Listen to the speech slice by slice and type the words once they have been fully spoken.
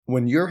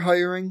When you're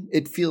hiring,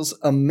 it feels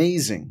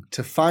amazing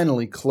to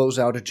finally close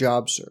out a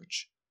job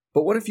search.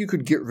 But what if you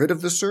could get rid of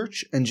the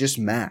search and just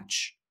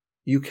match?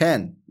 You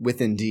can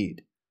with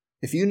Indeed.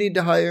 If you need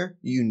to hire,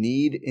 you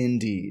need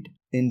Indeed.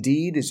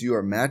 Indeed is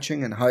your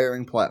matching and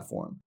hiring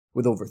platform.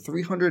 With over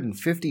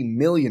 350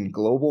 million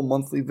global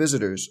monthly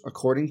visitors,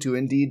 according to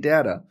Indeed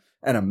data,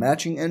 and a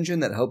matching engine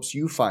that helps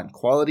you find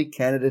quality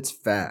candidates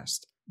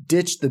fast.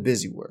 Ditch the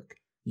busy work.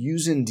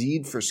 Use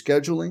Indeed for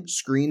scheduling,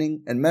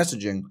 screening, and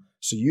messaging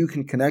so you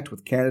can connect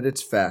with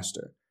candidates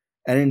faster.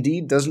 And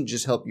Indeed doesn't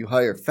just help you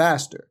hire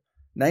faster.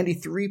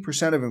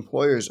 93% of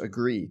employers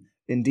agree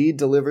Indeed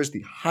delivers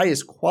the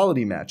highest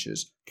quality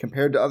matches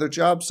compared to other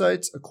job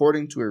sites,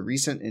 according to a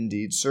recent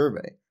Indeed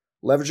survey.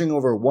 Leveraging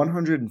over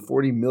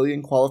 140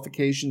 million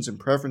qualifications and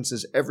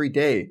preferences every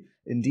day,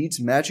 Indeed's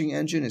matching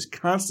engine is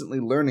constantly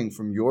learning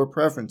from your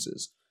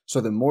preferences, so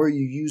the more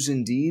you use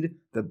Indeed,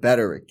 the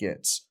better it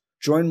gets.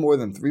 Join more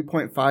than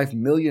 3.5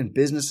 million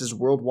businesses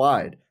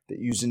worldwide that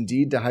use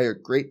Indeed to hire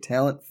great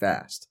talent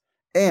fast.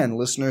 And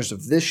listeners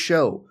of this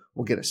show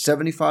will get a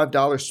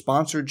 $75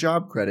 sponsored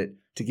job credit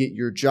to get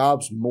your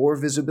jobs more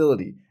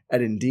visibility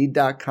at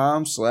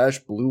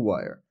Indeed.com/Blue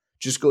Wire.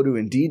 Just go to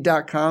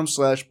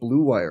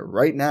Indeed.com/Blue Wire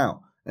right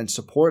now and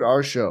support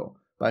our show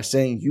by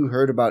saying you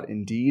heard about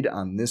Indeed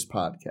on this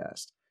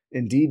podcast.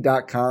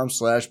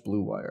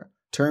 Indeed.com/Blue Wire.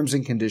 Terms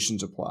and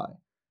conditions apply.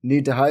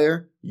 Need to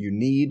hire? You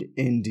need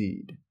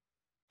Indeed.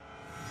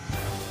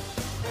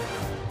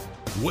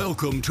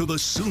 Welcome to the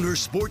Sooner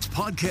Sports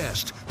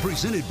Podcast,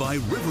 presented by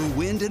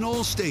Riverwind and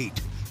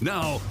Allstate.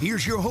 Now,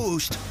 here's your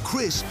host,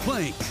 Chris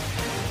Plank.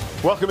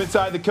 Welcome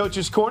inside the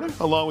Coach's Corner,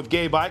 along with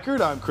Gabe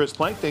Eichert. I'm Chris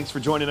Plank. Thanks for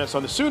joining us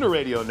on the Sooner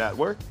Radio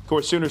Network, of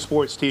course, Sooner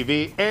Sports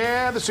TV,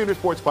 and the Sooner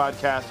Sports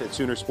Podcast at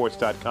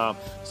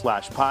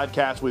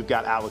Soonersports.com/podcast. We've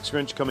got Alex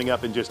Grinch coming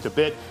up in just a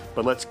bit,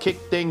 but let's kick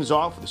things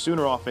off with the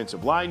Sooner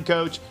offensive line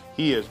coach.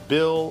 He is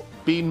Bill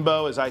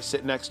Bedenbaugh, as I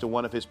sit next to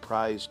one of his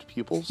prized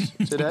pupils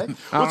today.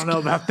 I don't know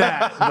about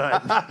that,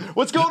 but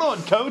what's going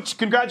on, Coach?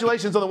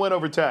 Congratulations on the win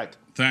over Tech.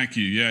 Thank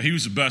you. Yeah, he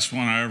was the best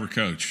one I ever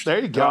coached. There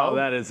you go. Oh,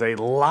 that is a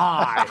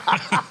lie.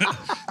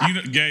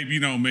 Gabe,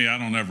 you know me. I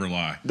don't ever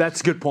lie.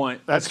 That's a good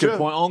point. That's a good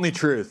point. Only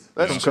truth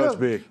That's from true. Coach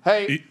B.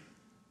 Hey,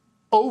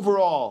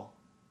 overall,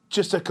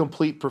 just a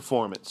complete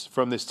performance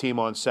from this team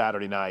on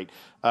Saturday night.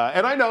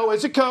 And I know,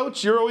 as a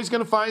coach, you're always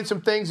going to find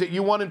some things that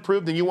you want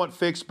improved and you want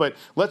fixed, but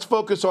let's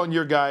focus on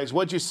your guys.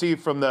 What'd you see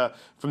from the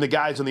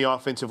guys on the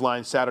offensive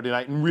line Saturday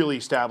night and really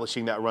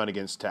establishing that run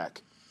against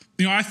Tech?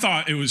 I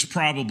thought it was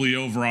probably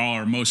overall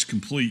our most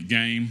complete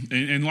game.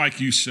 And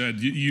like you said,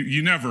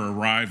 you never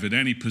arrive at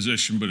any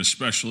position, but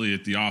especially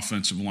at the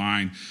offensive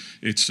line.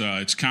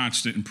 It's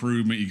constant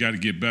improvement. You got to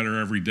get better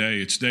every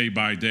day. It's day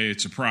by day.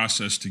 It's a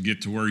process to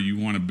get to where you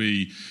want to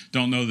be.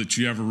 Don't know that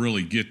you ever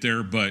really get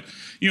there, but,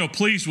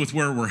 pleased with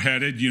where we're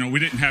headed. We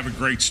didn't have a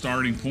great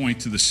starting point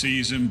to the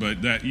season,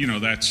 but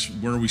that's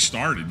where we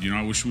started.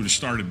 I wish we would have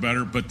started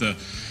better, but the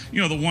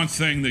one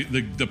thing,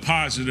 the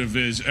positive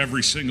is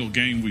every single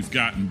game we've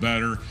gotten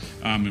better,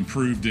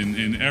 improved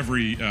in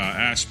every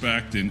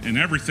aspect and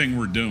everything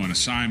we're doing,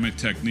 assignment,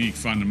 technique,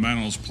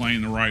 fundamentals,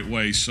 playing the right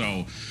way.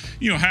 So,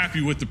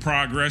 happy with the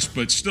progress,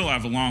 but still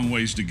have a long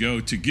ways to go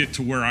to get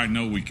to where I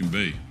know we can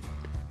be.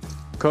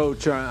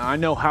 Coach, I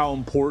know how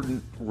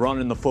important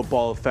running the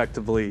football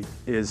effectively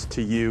is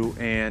to you,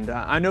 and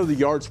I know the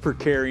yards per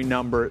carry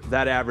number,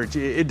 that average,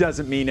 it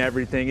doesn't mean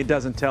everything. It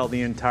doesn't tell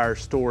the entire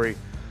story.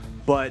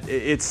 But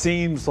it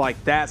seems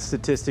like that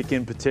statistic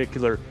in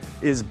particular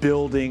is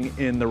building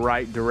in the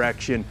right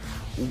direction.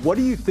 What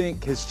do you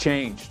think has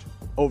changed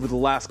over the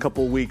last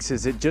couple of weeks?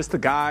 Is it just the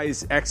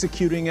guys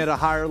executing at a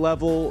higher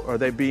level? Are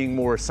they being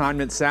more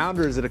assignment sound,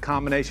 or is it a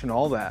combination of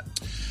all that?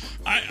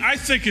 I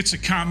think it's a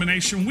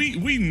combination.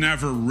 We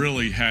never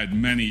really had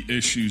many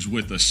issues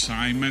with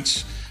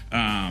assignments.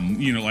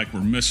 Like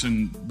we're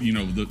missing,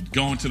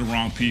 going to the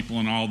wrong people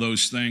and all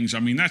those things. I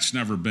mean, that's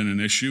never been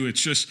an issue.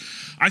 It's just,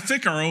 I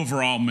think our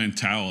overall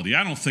mentality,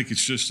 I don't think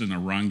it's just in the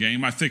run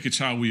game. I think it's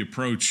how we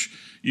approach,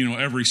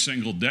 every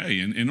single day.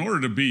 And in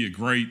order to be a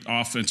great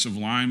offensive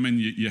lineman,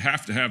 you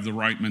have to have the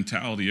right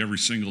mentality every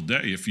single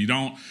day. If you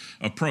don't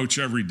approach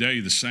every day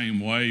the same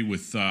way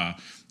with,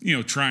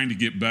 trying to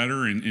get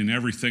better in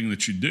everything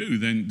that you do,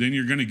 then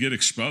you're going to get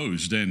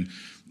exposed. And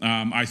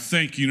I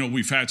think,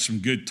 we've had some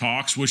good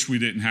talks. Wish we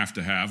didn't have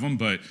to have them,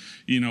 but,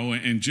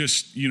 and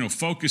just,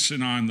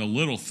 focusing on the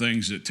little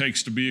things it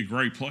takes to be a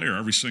great player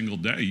every single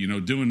day,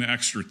 doing the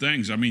extra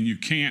things. I mean, you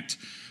can't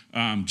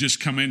just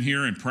come in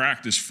here and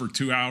practice for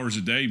 2 hours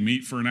a day,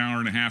 meet for an hour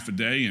and a half a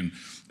day, and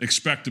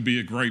expect to be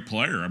a great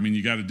player. I mean,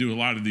 you got to do a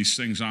lot of these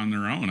things on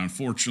their own.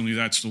 Unfortunately,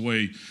 that's the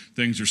way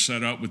things are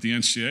set up with the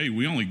NCAA.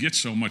 We only get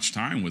so much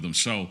time with them.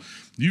 So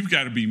you've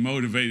got to be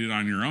motivated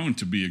on your own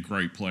to be a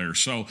great player.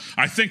 So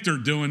I think they're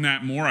doing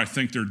that more. I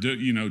think they're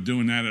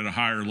doing that at a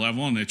higher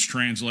level, and it's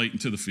translating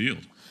to the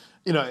field.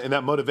 And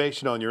that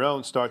motivation on your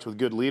own starts with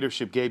good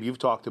leadership. Gabe, you've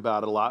talked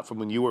about it a lot from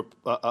when you were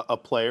a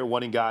player,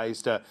 wanting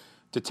guys to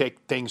to take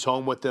things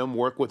home with them,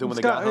 work with them when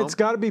they got home? It's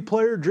got to be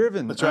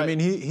player-driven. That's right. I mean,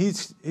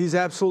 he's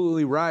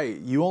absolutely right.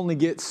 You only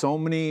get so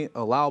many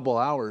allowable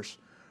hours,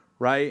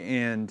 right?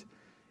 And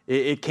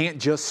it can't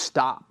just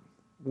stop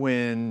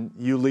when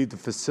you leave the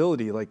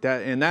facility like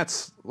that. And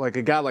that's like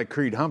a guy like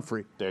Creed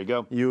Humphrey. There you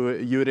go.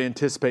 You would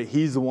anticipate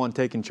he's the one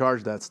taking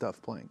charge of that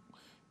stuff playing.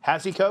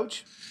 Has he,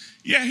 Coach?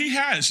 Yeah, he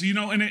has.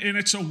 And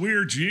it's a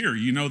weird year.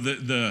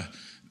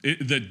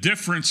 The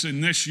difference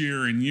in this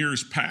year and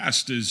years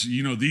past is,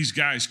 these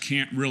guys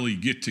can't really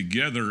get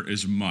together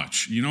as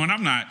much, and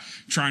I'm not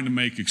trying to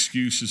make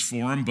excuses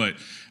for them, but,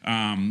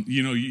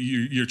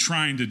 you're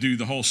trying to do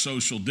the whole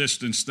social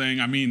distance thing.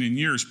 I mean, in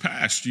years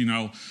past,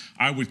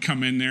 I would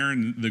come in there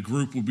and the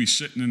group would be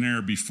sitting in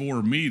there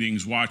before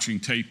meetings watching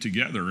tape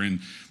together.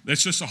 And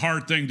that's just a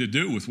hard thing to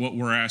do with what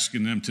we're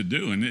asking them to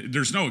do. And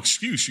there's no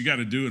excuse. You got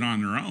to do it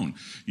on their own,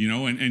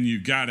 and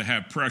you got to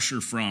have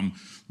pressure from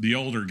the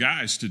older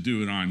guys to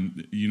do it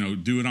on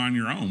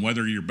your own,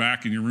 whether you're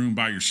back in your room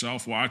by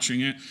yourself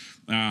watching it.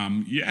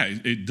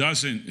 It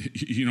doesn't,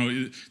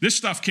 this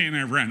stuff can't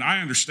ever end.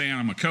 I understand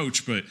I'm a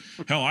coach, but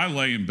hell, I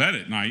lay in bed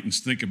at night and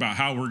think about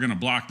how we're going to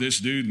block this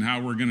dude and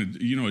how we're going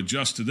to,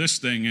 adjust to this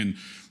thing. And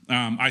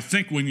I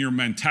think when your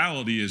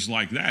mentality is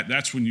like that,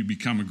 that's when you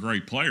become a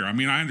great player. I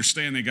mean, I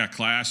understand they got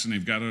class and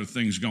they've got other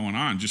things going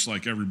on, just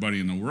like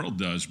everybody in the world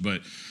does.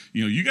 But,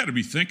 you got to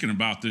be thinking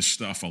about this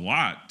stuff a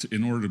lot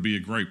in order to be a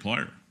great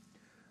player.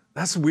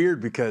 That's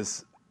weird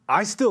because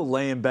I still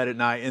lay in bed at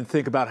night and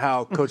think about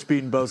how Coach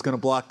Bedenbaugh is going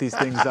to block these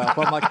things up.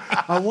 I'm like,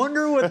 I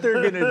wonder what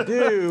they're going to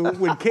do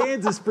when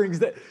Kansas brings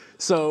that.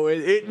 So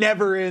it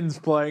never ends,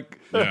 Plank.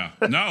 Yeah,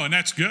 no, and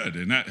that's good.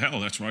 And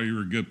that's why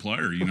you're a good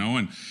player,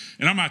 And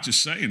I'm not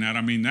just saying that.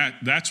 I mean,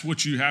 that's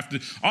what you have to.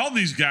 All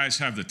these guys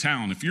have the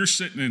talent. If you're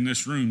sitting in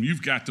this room,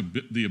 you've got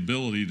the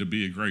ability to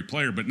be a great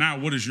player. But now,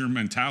 what is your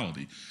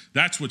mentality?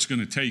 That's what's going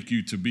to take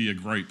you to be a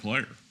great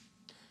player.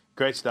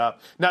 Great stuff.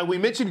 Now, we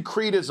mentioned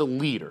Creed as a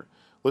leader.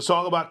 Let's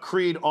talk about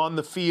Creed on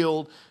the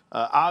field.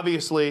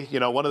 Obviously,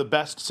 one of the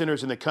best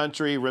centers in the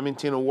country,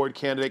 Remington Award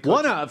candidate.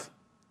 One of.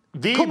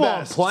 The Come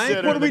on, best Plank.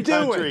 center What are we in the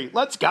country. doing?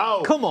 Let's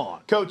go. Come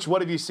on. Coach,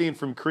 what have you seen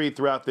from Creed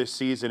throughout this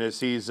season as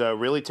he's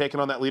really taken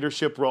on that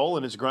leadership role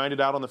and has grinded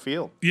out on the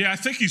field? Yeah, I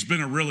think he's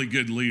been a really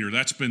good leader.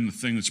 That's been the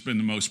thing that's been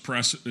the most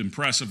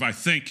impressive. I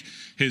think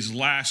his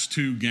last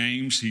two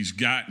games, he's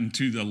gotten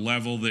to the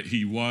level that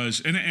he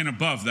was, and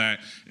above that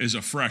as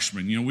a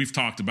freshman. We've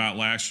talked about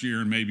last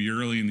year and maybe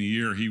early in the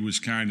year, he was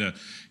kind of,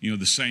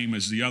 the same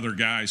as the other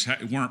guys,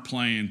 weren't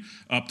playing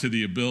up to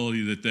the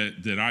ability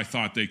that I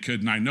thought they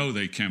could, and I know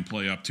they can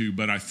play up to,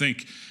 but I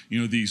think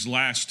these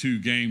last two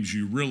games,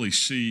 you really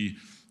see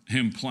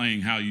him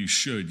playing how you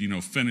should,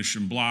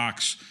 finishing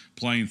blocks,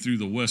 playing through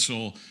the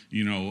whistle.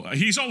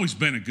 He's always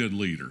been a good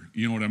leader.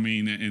 You know what I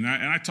mean? And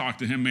I talked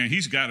to him, man,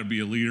 he's got to be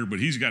a leader, but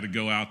he's got to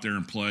go out there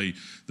and play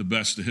the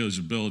best of his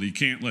ability. He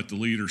can't let the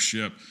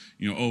leadership,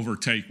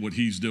 overtake what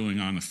he's doing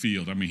on the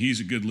field. I mean, he's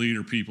a good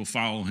leader. People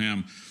follow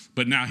him.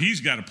 But now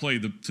he's got to play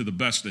to the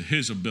best of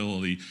his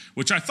ability,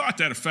 which I thought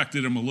that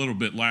affected him a little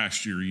bit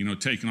last year,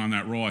 taking on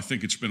that role. I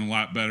think it's been a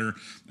lot better.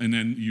 And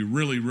then you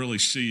really, really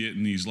see it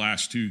in these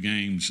last two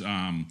games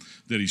that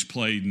he's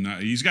played. And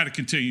he's got to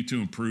continue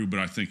to improve, but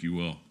I think he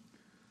will.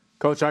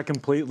 Coach, I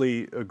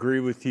completely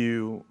agree with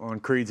you on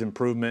Creed's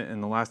improvement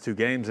in the last two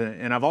games.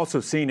 And I've also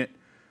seen it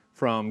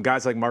from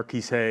guys like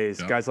Marquise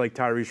Hayes, guys like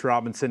Tyrese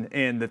Robinson.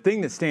 And the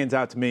thing that stands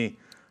out to me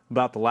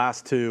about the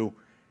last two,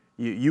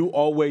 you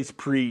always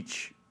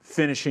preach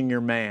finishing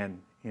your man,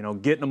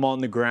 getting them on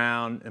the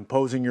ground,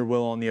 imposing your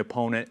will on the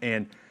opponent.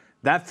 And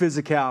that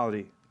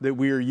physicality that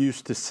we are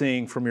used to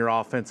seeing from your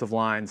offensive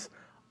lines,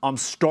 I'm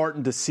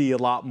starting to see a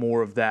lot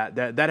more of that.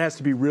 That has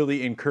to be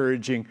really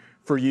encouraging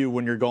for you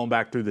when you're going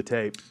back through the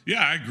tape.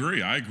 Yeah, I agree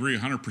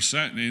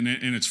 100%.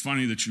 And it's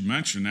funny that you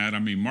mentioned that. I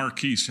mean,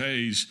 Marquise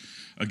Hayes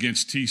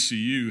against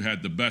TCU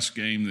had the best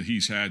game that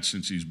he's had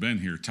since he's been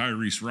here.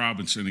 Tyrese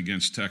Robinson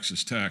against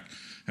Texas Tech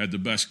had the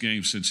best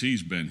game since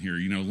he's been here.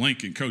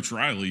 Lincoln, Coach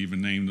Riley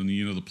even named them,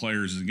 the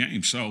players of the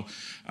game. So,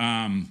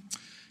 I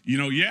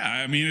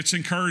mean, it's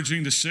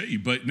encouraging to see,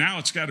 but now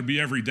it's got to be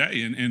every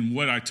day. And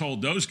what I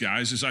told those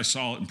guys is I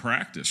saw it in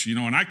practice,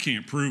 and I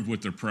can't prove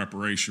what their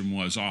preparation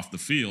was off the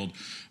field,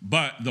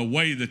 but the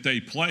way that they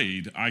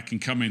played, I can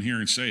come in here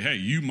and say, hey,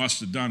 you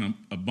must have done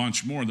a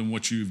bunch more than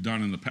what you've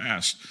done in the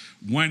past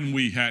when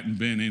we hadn't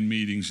been in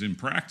meetings in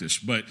practice.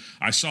 But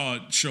I saw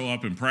it show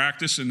up in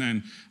practice, and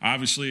then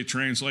obviously it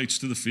translates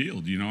to the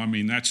field. I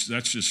mean, that's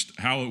just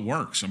how it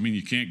works. I mean,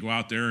 you can't go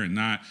out there and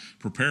not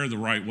prepare the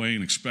right way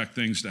and expect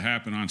things to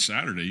happen on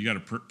Saturday. You got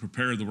to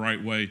prepare the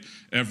right way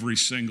every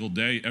single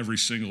day, every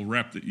single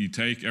rep that you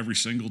take, every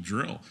single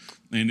drill.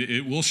 And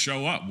it will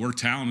show up. We're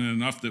talented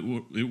enough that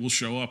it will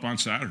show up on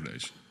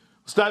Saturdays.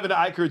 Let's dive into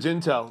Eichard's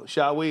intel,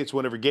 shall we? It's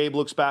whenever Gabe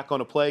looks back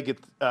on a play, get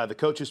the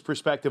coach's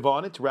perspective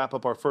on it to wrap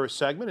up our first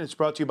segment. And it's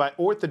brought to you by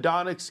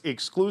Orthodontics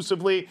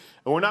exclusively.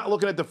 And we're not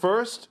looking at the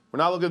first. We're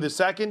not looking at the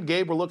second.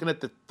 Gabe, we're looking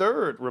at the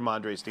third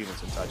Ramondre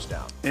Stevenson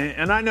touchdown.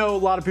 And I know a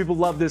lot of people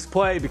love this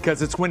play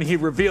because it's when he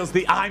reveals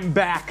the "I'm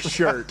back"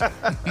 shirt,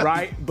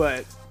 right?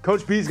 But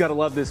Coach B's got to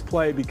love this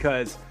play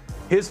because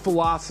his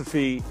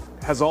philosophy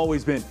has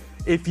always been,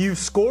 if you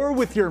score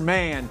with your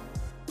man,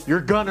 you're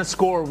going to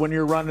score when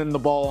you're running the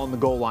ball on the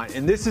goal line.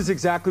 And this is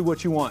exactly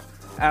what you want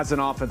as an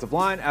offensive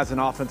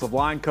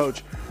line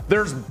coach.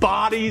 There's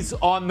bodies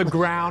on the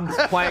ground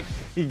playing.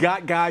 You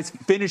got guys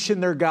finishing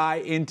their guy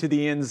into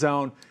the end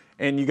zone,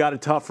 and you got a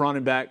tough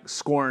running back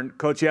scoring.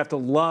 Coach, you have to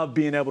love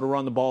being able to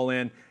run the ball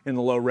in the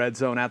low red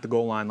zone at the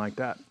goal line like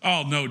that.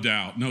 Oh, no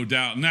doubt.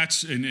 And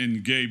that's,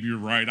 and Gabe, you're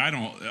right.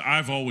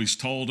 I've always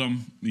told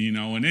them,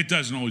 and it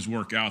doesn't always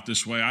work out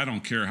this way. I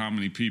don't care how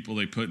many people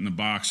they put in the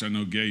box. I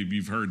know, Gabe,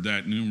 you've heard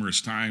that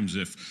numerous times.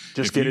 If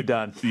get it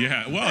done.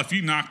 Yeah. Well, if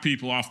you knock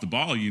people off the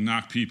ball, you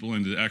knock people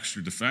into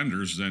extra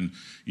defenders, then,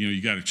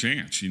 you got a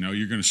chance.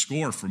 You're going to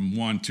score from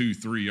 1, 2,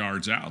 3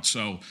 yards out.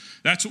 So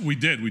that's what we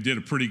did. We did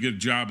a pretty good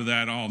job of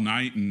that all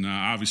night, and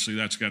obviously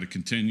that's got to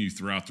continue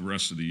throughout the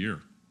rest of the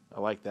year. I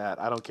like that.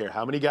 I don't care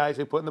how many guys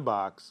they put in the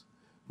box,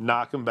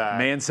 knock them back.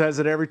 Man says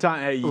it every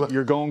time. Hey,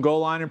 you're going goal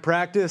line in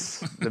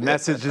practice. The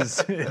message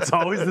is, it's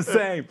always the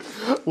same.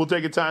 We'll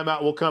take a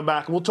timeout. We'll come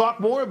back. We'll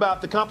talk more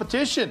about the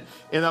competition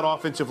in that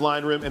offensive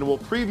line room, and we'll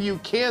preview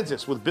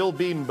Kansas with Bill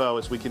Bedenbaugh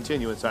as we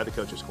continue inside the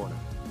Coach's Corner.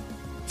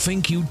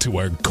 Thank you to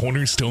our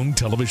Cornerstone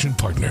Television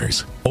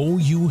partners,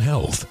 OU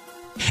Health,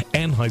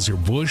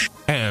 Anheuser-Busch,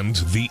 and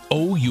the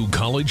OU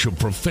College of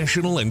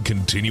Professional and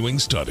Continuing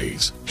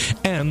Studies,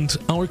 and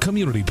our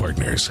community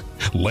partners,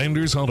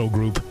 Landers Auto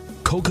Group,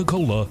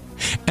 Coca-Cola,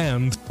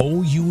 and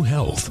OU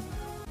Health.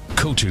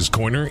 Coach's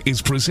Corner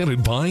is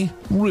presented by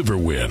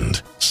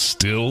Riverwind,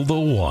 still the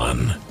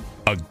one.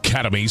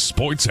 Academy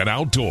Sports and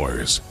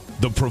Outdoors,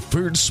 the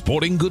preferred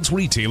sporting goods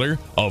retailer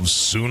of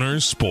Sooner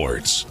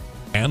Sports.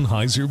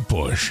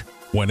 Anheuser-Busch,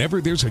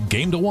 whenever there's a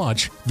game to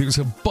watch, there's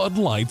a Bud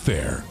Light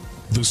there.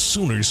 The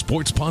Sooner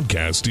Sports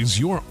Podcast is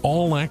your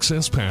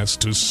all-access pass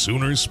to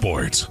Sooner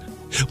Sports.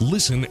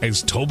 Listen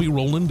as Toby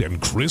Rowland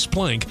and Chris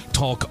Plank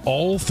talk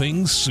all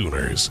things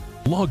Sooners.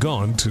 Log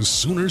on to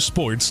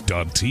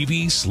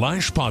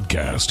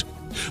Soonersports.tv/podcast.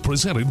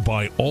 Presented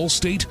by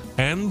Allstate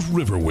and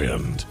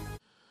Riverwind.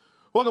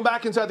 Welcome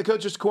back inside the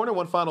Coach's Corner.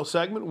 One final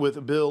segment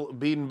with Bill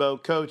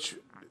Bedenbaugh. Coach,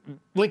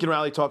 Lincoln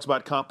Riley talks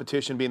about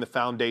competition being the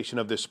foundation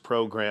of this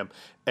program.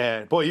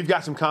 And, boy, you've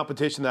got some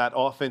competition in that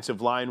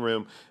offensive line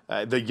room.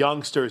 The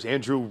youngsters,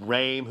 Andrew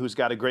Rame, who's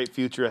got a great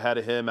future ahead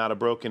of him out of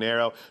Broken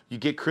Arrow. You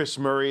get Chris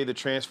Murray, the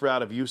transfer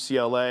out of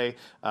UCLA,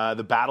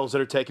 the battles that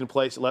are taking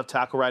place at left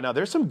tackle right now.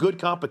 There's some good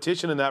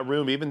competition in that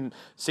room, even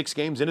 6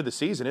 games into the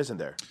season, isn't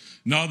there?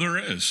 No, there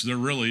is. There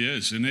really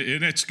is. And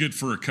it's good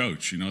for a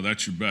coach.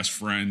 That's your best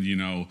friend.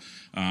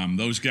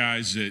 Those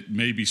guys that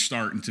may be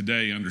starting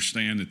today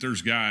understand that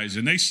there's guys,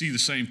 and they see the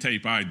same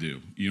tape I do.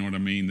 You know what I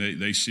mean?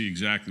 They see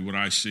exactly what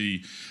I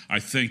see. I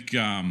think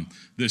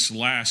this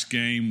last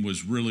game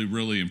was really,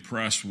 really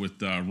impressed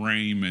with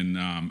Rame and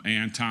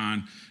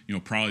Anton.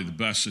 Probably the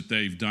best that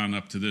they've done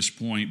up to this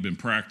point. Been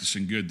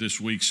practicing good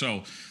this week,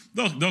 so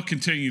they'll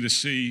continue to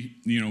see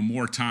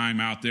more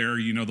time out there.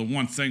 The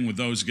one thing with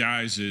those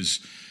guys is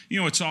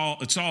it's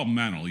all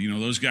mental.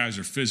 Those guys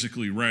are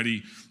physically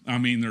ready. I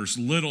mean, there's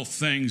little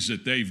things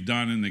that they've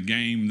done in the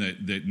game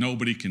that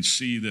nobody can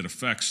see that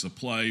affects the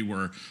play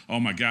where, oh,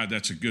 my God,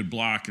 that's a good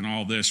block and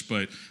all this,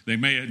 but they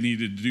may have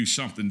needed to do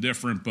something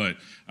different. But,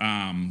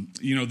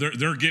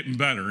 they're getting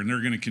better, and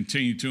they're going to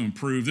continue to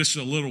improve. This is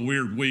a little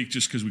weird week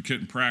just because we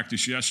couldn't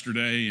practice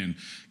yesterday, and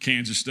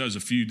Kansas does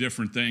a few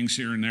different things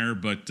here and there.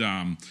 But,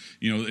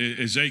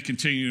 as they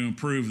continue to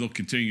improve, they'll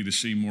continue to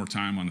see more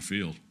time on the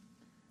field.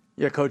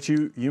 Yeah, Coach,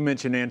 you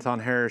mentioned Anton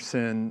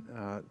Harrison,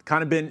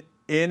 kind of been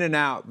in and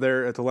out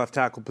there at the left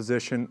tackle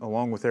position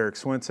along with Eric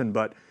Swinson.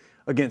 But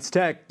against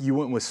Tech, you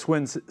went with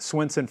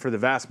Swinson for the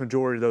vast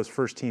majority of those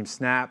first-team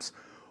snaps.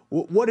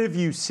 What have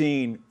you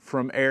seen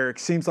from Eric?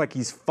 Seems like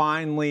he's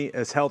finally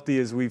as healthy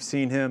as we've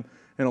seen him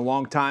in a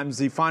long time. Is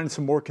he finding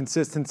some more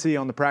consistency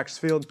on the practice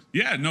field?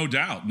 Yeah, no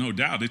doubt.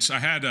 I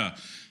had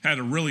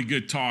a really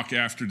good talk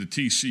after the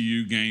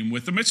TCU game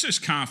with him. It's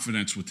just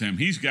confidence with him.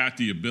 He's got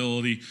the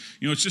ability.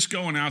 It's just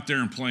going out there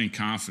and playing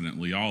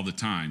confidently all the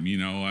time.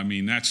 I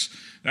mean, that's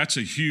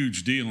a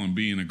huge deal in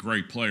being a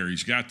great player.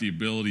 He's got the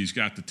ability. He's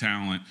got the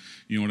talent.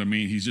 You know what I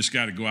mean? He's just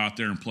got to go out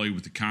there and play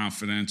with the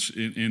confidence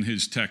in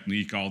his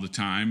technique all the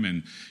time.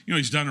 And,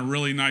 he's done a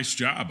really nice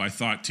job. I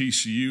thought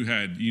TCU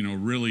had,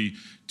 really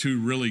two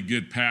really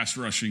good pass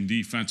rushing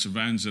defensive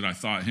ends that I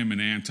thought him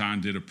and Anton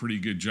did a pretty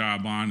good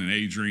job on, and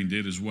Adrian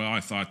did as well.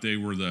 I thought they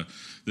were the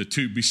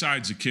two,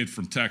 besides the kid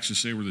from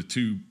Texas, they were the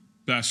two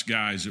best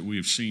guys that we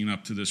have seen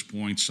up to this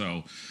point.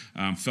 So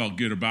felt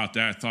good about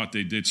that. Thought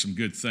they did some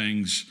good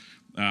things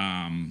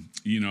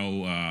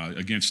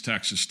against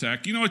Texas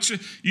Tech. You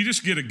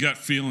just get a gut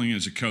feeling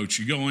as a coach.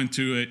 You go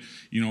into it,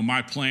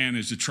 my plan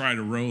is to try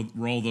to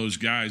roll those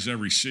guys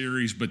every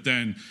series, but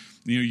then,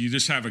 you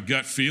just have a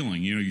gut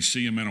feeling. You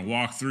see them in a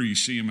walkthrough, you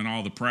see them in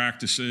all the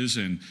practices,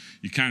 and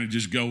you kind of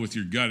just go with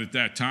your gut at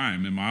that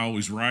time. Am I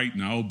always right?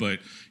 No, but,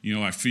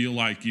 I feel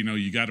like,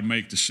 you got to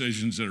make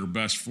decisions that are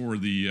best for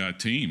the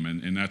team,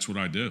 and that's what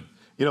I do.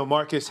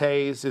 Marcus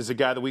Hayes is a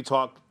guy that we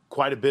talk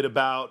quite a bit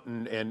about,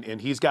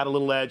 and he's got a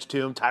little edge to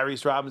him.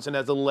 Tyrese Robinson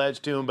has a little edge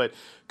to him. But,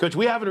 Coach,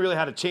 we haven't really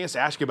had a chance to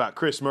ask you about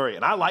Chris Murray,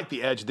 and I like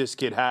the edge this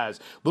kid has.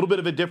 A little bit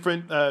of a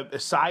different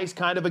size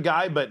kind of a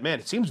guy, but, man,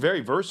 it seems very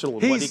versatile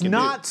in what he can do.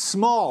 He's not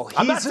small.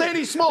 I'm not saying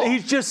he's small.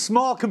 He's just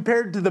small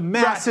compared to the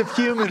massive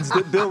humans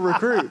that Bill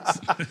recruits.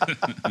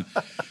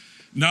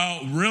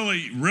 No,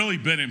 really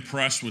been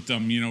impressed with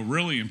them.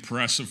 Really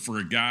impressive for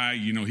a guy.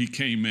 He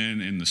came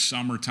in the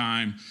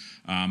summertime.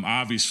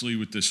 Obviously,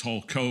 with this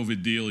whole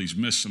COVID deal, he's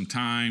missed some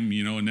time,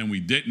 and then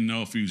we didn't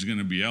know if he was going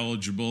to be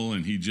eligible,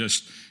 and he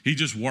just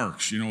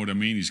works, you know what I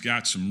mean? He's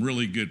got some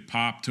really good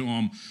pop to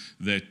him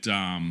that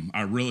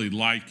I really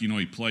like.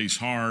 He plays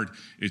hard.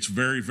 It's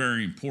very,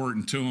 very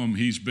important to him.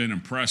 He's been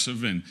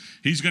impressive, and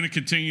he's going to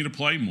continue to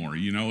play more.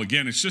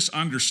 Again, it's just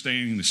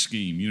understanding the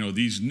scheme.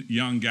 These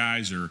young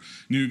guys are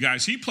new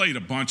guys. He played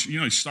a bunch.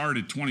 He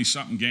started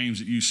 20-something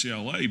games at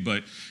UCLA,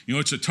 but,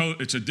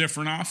 it's a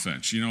different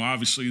offense.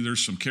 Obviously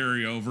there's some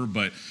carryover,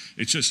 but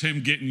it's just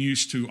him getting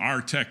used to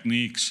our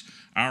techniques,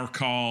 our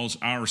calls,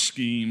 our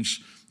schemes,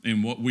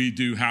 and what we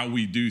do, how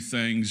we do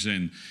things.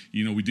 And,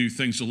 we do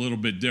things a little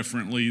bit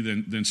differently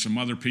than some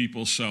other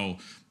people. So,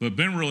 but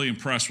been really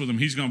impressed with him.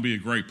 He's going to be a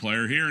great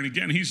player here. And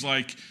again, he's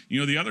like,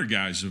 the other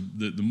guys,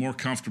 the more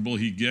comfortable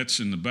he gets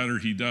and the better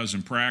he does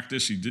in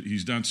practice,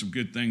 he's done some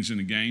good things in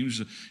the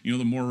games,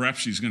 the more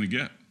reps he's going to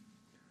get.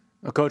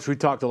 Well, Coach, we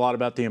talked a lot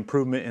about the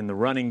improvement in the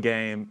running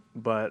game,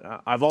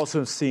 but I've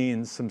also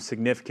seen some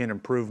significant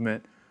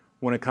improvement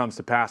when it comes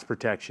to pass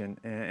protection.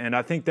 And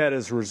I think that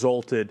has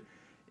resulted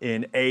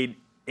in an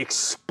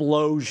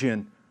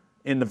explosion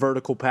in the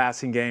vertical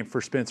passing game for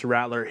Spencer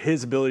Rattler.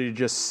 His ability to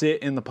just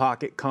sit in the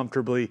pocket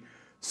comfortably,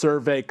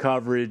 survey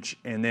coverage,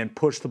 and then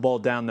push the ball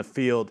down the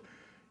field.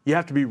 You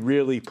have to be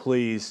really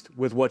pleased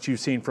with what you've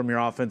seen from your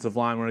offensive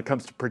line when it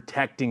comes to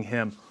protecting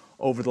him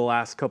over the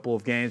last couple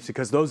of games,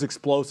 because those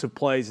explosive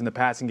plays in the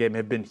passing game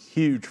have been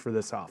huge for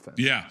this offense.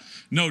 Yeah,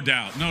 no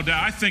doubt.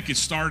 I think it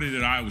started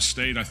at Iowa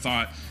State. I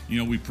thought,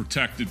 we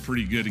protected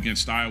pretty good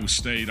against Iowa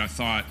State. I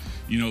thought,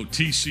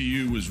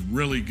 TCU was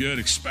really good,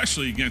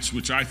 especially against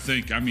which I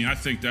think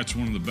that's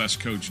one of the best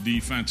coached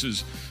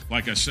defenses.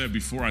 Like I said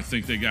before, I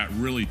think they got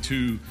really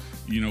two,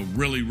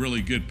 really,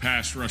 really good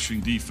pass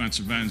rushing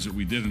defensive ends that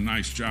we did a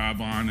nice job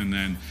on. And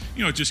then,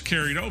 it just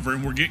carried over,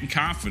 and we're getting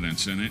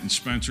confidence in it, and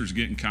Spencer's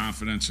getting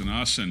confidence in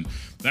us. And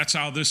that's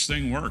how this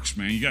thing works,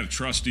 man. You got to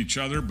trust each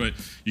other, but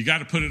you got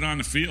to put it on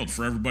the field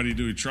for everybody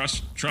to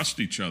trust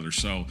each other.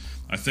 So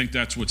I think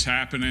that's what's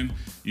happening.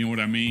 You know what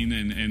I mean?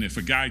 And if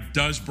a guy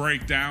does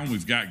break down,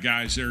 we've got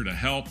guys there to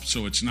help,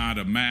 so it's not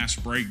a mass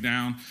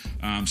breakdown.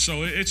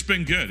 So it's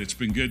been good. It's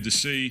been good to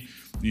see.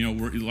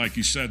 We're, like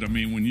you said,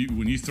 when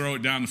you throw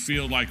it down the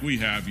field like we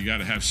have, you got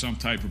to have some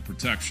type of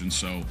protection.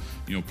 So,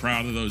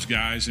 proud of those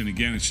guys. And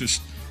again, it's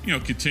just,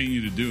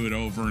 continue to do it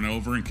over and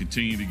over and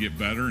continue to get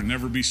better and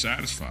never be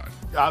satisfied.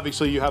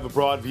 Obviously, you have a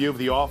broad view of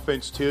the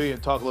offense, too. You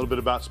talk a little bit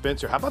about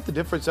Spencer. How about the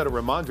difference that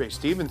Ramondre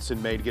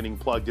Stevenson made getting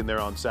plugged in there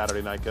on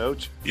Saturday night,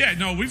 Coach? Yeah,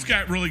 no, we've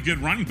got really good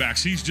running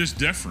backs. He's just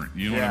different.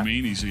 You know what I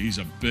mean? He's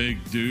a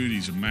big dude.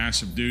 He's a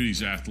massive dude.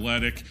 He's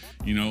athletic.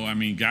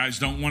 Guys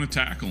don't want to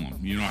tackle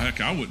him.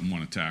 Heck, I wouldn't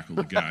want to tackle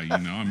the guy.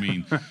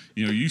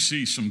 You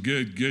see some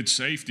good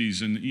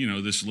safeties in,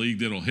 this league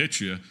that'll hit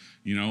you.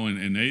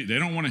 And they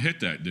don't want to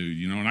hit that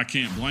dude, and I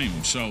can't blame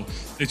them. So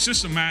it's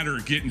just a matter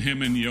of getting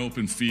him in the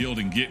open field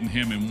and getting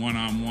him in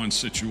one-on-one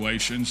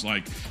situations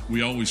like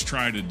we always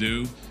try to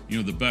do,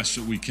 the best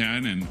that we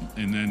can.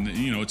 And then,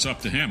 it's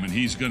up to him, and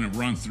he's going to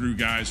run through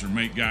guys or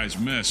make guys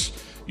miss,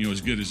 as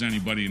good as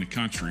anybody in the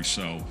country.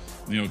 So,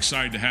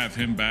 excited to have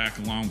him back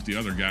along with the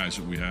other guys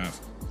that we have.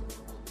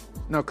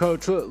 Now,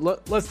 Coach,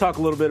 let's talk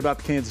a little bit about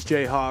the Kansas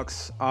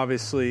Jayhawks.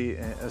 Obviously,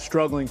 a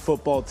struggling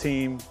football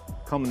team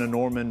coming to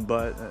Norman,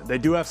 but they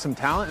do have some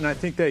talent, and I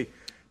think they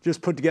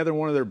just put together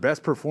one of their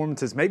best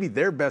performances, maybe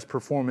their best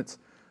performance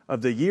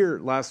of the year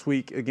last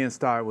week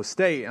against Iowa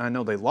State. I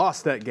know they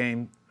lost that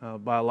game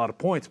by a lot of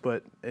points,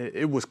 but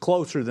it was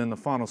closer than the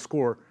final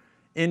score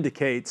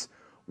indicates.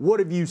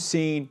 What have you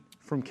seen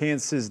from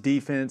Kansas's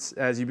defense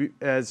as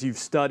you've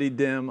studied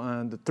them?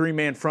 The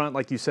three-man front,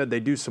 like you said,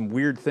 they do some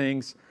weird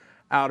things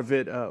out of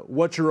it.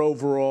 What's your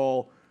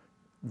overall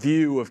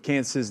view of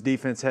Kansas's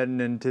defense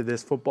heading into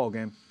this football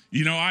game?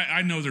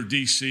 I know their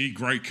DC,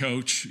 great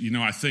coach.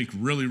 I think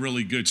really,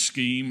 really good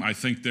scheme. I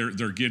think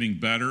they're getting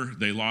better.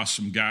 They lost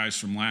some guys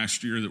from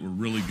last year that were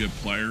really good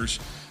players,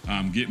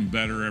 getting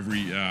better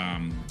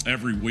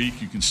every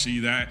week. You can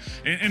see that.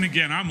 And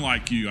again, I'm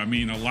like you.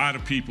 A lot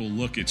of people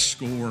look at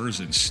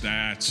scores and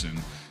stats and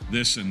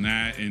this and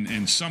that.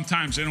 And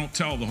sometimes they don't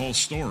tell the whole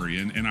story.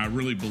 And I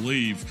really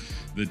believe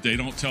that they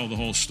don't tell the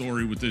whole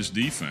story with this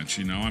defense.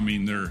 I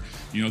mean, they're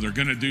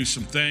going to do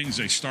some things.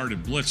 They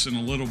started blitzing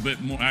a little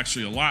bit more,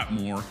 actually a lot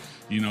more.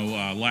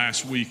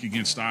 Last week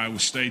against Iowa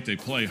State, they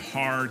play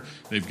hard.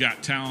 They've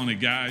got talented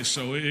guys,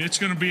 so it's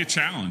going to be a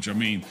challenge. I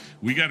mean,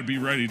 we got to be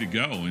ready to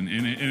go. And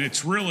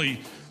it's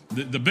really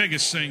the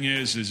biggest thing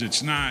is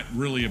it's not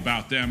really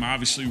about them.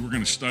 Obviously, we're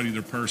going to study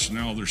their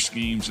personnel, their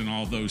schemes, and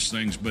all those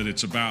things, but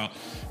it's about,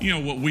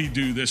 what we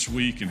do this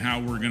week and how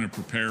we're going to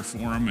prepare for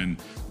them and,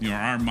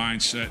 our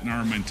mindset and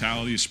our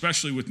mentality,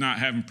 especially with not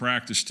having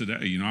practice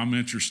today. I'm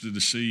interested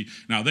to see.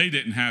 Now, they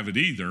didn't have it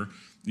either.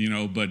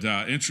 But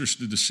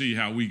interested to see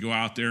how we go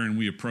out there and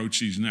we approach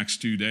these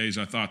next 2 days.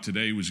 I thought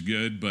today was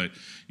good, but,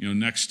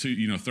 next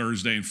two,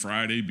 Thursday and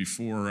Friday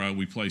before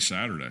we play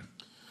Saturday.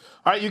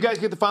 All right, you guys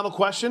get the final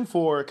question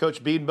for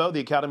Coach Bedenbaugh, the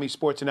Academy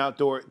Sports and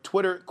Outdoor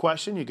Twitter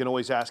question. You can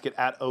always ask it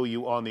at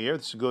OU on the air.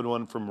 This is a good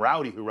one from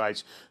Rowdy, who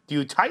writes, do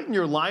you tighten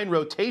your line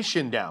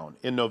rotation down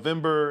in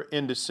November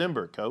and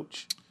December,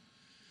 Coach?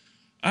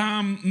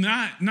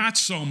 Not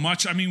so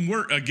much. I mean,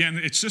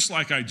 it's just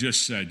like I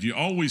just said. You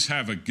always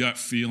have a gut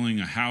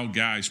feeling of how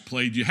guys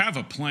played. You have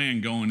a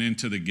plan going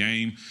into the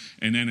game,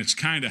 and then it's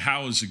kind of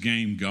how is the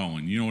game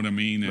going. You know what I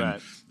mean? And,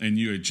 right. And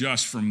you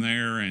adjust from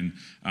there. And,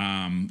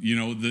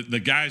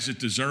 the guys that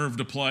deserve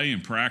to play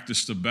and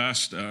practice the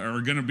best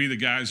are going to be the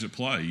guys that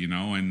play,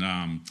 And,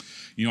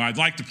 I'd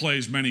like to play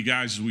as many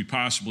guys as we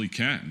possibly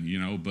can,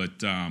 but,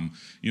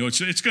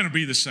 it's going to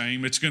be the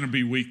same. It's going to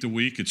be week to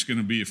week. It's going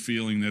to be a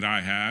feeling that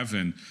I have,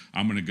 and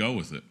I'm going to go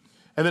with it.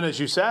 And then, as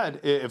you said,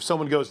 if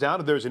someone goes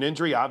down, if there's an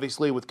injury,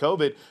 obviously with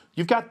COVID,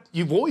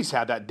 you've always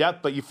had that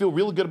depth, but you feel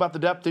really good about the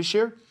depth this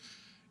year?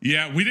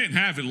 Yeah, we didn't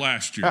have it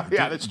last year.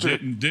 Yeah, that's true.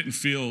 Didn't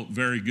feel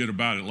very good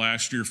about it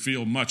last year.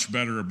 Feel much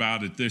better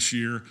about it this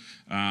year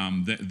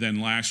than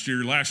last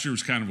year. Last year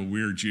was kind of a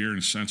weird year in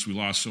a sense. We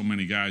lost so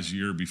many guys the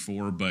year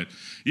before. But,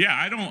 yeah,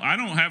 I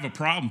don't have a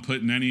problem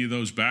putting any of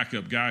those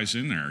backup guys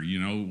in there,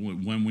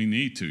 when we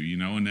need to,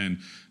 And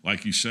then,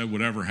 like you said,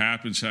 whatever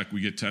happens, heck, we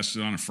get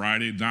tested on a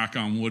Friday. Knock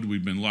on wood,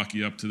 we've been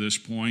lucky up to this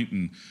point.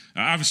 And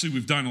obviously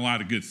we've done a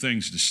lot of good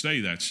things to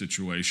stay that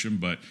situation.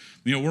 But,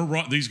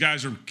 these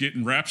guys are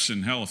getting reps,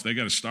 and, hell, if they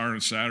got to start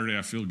on Saturday,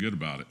 I feel good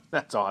about it.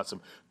 That's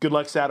awesome. Good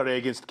luck Saturday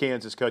against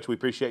Kansas, Coach. We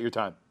appreciate your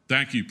time.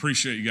 Thank you.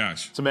 Appreciate you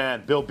guys. It's a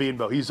man, Bill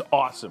Bedenbaugh. He's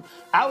awesome.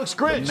 Alex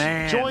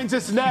Grinch joins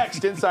us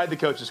next inside the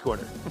Coach's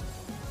Corner.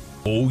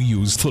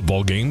 OU's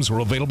football games are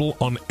available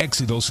on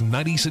Exodus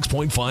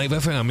 96.5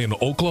 FM in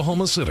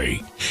Oklahoma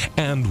City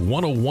and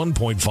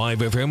 101.5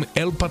 FM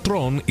El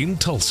Patron in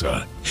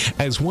Tulsa,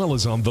 as well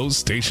as on those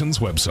stations'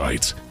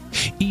 websites.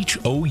 Each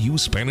OU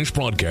Spanish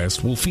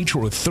broadcast will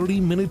feature a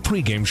 30-minute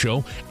pregame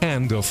show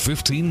and a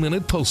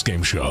 15-minute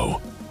postgame show.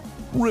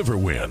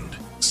 Riverwind,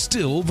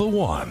 still the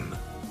one.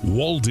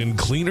 Walden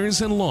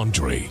Cleaners and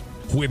Laundry,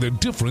 where the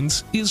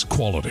difference is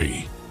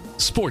quality.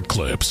 Sport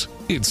Clips,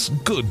 it's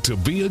good to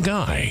be a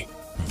guy.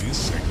 This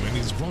segment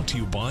is brought to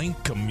you by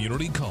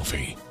Community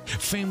Coffee.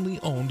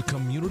 Family-owned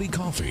Community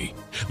Coffee,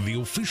 the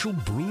official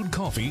brewed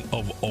coffee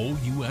of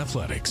OU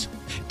Athletics.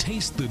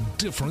 Taste the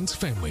difference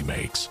family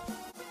makes.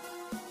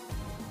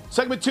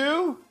 Segment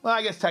 2, well,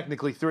 I guess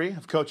technically 3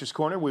 of Coach's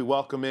Corner. We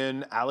welcome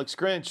in Alex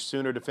Grinch,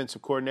 Sooner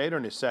defensive coordinator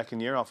in his second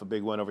year off a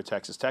big win over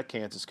Texas Tech.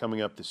 Kansas coming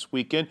up this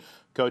weekend.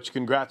 Coach,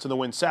 congrats on the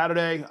win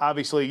Saturday.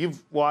 Obviously,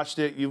 you've watched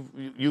it.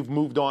 You've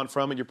moved on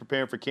from it. You're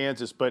preparing for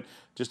Kansas. But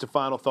just a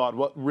final thought,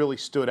 what really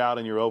stood out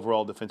in your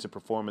overall defensive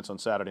performance on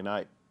Saturday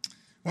night?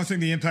 Well, I think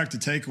the impact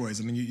of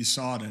takeaways. I mean, you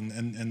saw it. And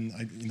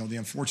the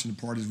unfortunate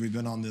part is we've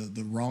been on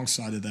the wrong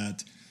side of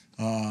that,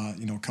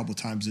 a couple of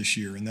times this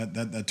year. And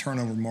that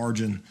turnover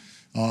margin –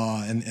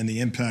 and the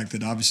impact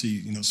that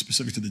obviously,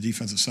 specific to the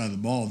defensive side of the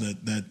ball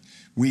that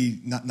we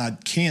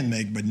not can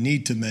make but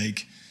need to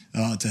make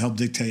to help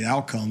dictate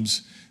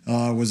outcomes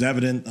was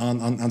evident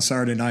on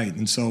Saturday night.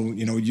 And so,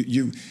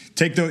 you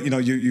take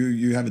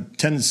you have a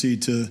tendency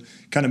to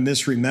kind of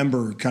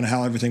misremember kind of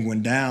how everything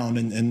went down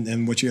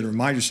and what you got to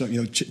remind yourself,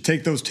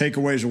 take those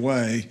takeaways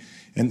away.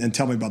 And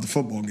tell me about the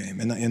football game.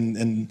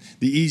 And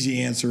the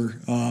easy answer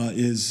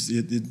is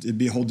it'd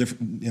be a whole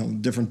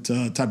different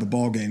type of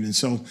ball game. And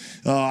so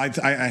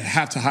I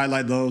have to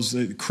highlight those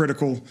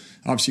critical,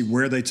 obviously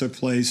where they took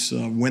place,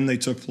 when they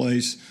took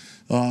place.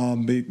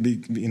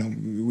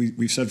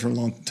 We've said for a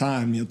long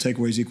time,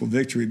 takeaways equal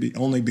victory,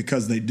 only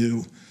because they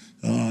do.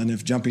 And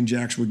if jumping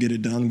jacks would get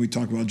it done, we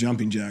talk about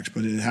jumping jacks,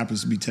 but it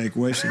happens to be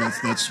takeaways. So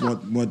that's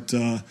what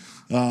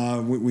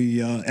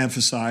we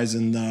emphasize,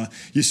 and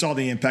you saw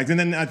the impact. And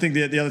then I think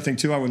the other thing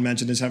too I would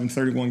mention is having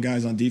 31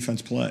 guys on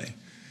defense play.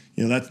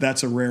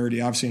 That's a rarity,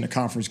 obviously in a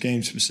conference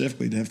game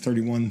specifically, to have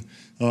 31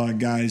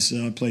 guys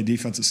play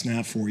defensive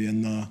snap for you,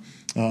 and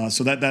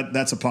so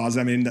that's a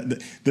positive. I mean,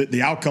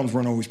 the outcomes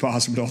weren't always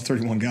possible with all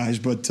 31 guys,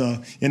 but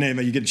in any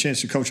event, you get a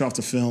chance to coach off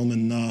the film,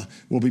 and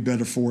we'll be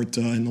better for it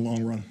in the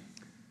long run.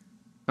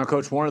 Now,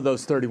 Coach, one of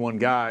those 31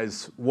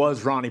 guys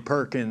was Ronnie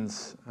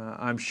Perkins.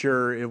 I'm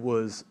sure it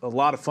was a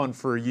lot of fun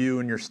for you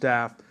and your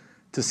staff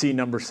to see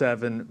number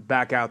 7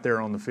 back out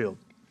there on the field?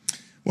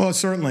 Well,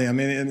 certainly. I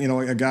mean,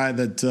 a guy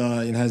that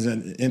has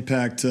an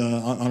impact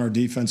on our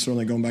defense,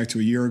 certainly going back to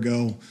a year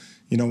ago.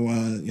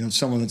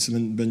 Someone that's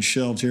been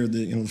shelved here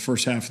the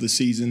first half of the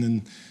season,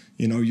 and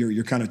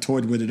you're kind of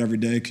toyed with it every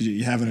day because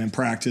you have it in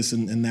practice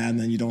and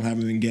then you don't have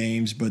it in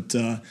games. But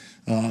the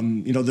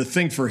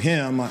thing for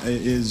him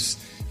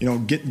is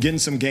getting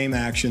some game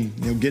action,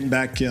 getting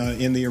back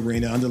in the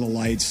arena under the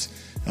lights.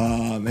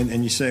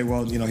 And you say,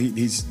 well,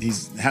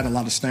 he's had a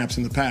lot of snaps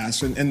in the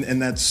past,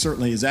 and that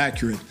certainly is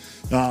accurate.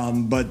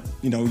 But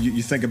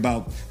you think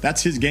about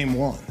that's his game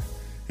one.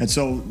 And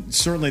so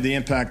certainly the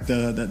impact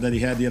that he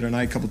had the other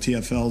night, a couple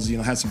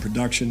TFLs, had some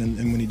production.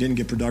 And when he didn't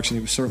get production,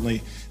 he was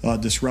certainly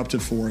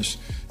disruptive for us.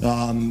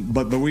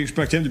 But we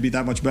expect him to be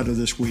that much better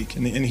this week,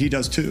 and he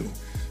does too.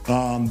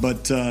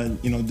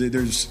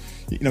 There's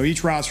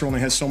each roster only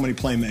has so many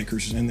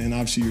playmakers, and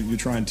obviously you're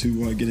trying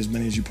to get as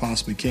many as you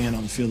possibly can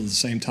on the field at the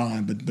same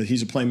time. But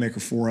he's a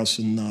playmaker for us,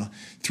 and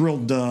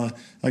thrilled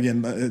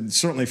again,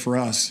 certainly for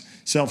us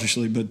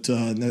selfishly, but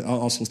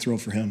also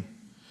thrilled for him.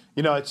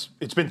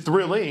 It's been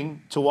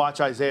thrilling to watch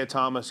Isaiah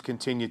Thomas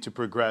continue to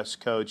progress,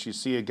 Coach. You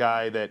see a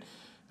guy that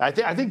I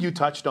think you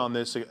touched on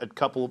this a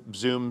couple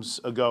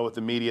Zooms ago with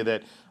the media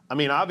that,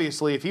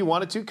 obviously if he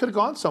wanted to, could have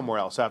gone somewhere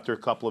else after a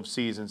couple of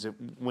seasons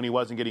when he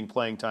wasn't getting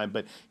playing time.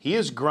 But he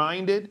has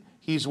grinded,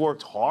 he's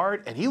worked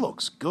hard, and he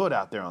looks good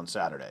out there on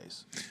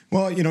Saturdays.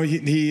 Well,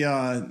 he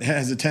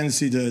has a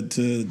tendency to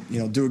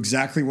do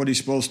exactly what he's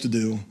supposed to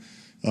do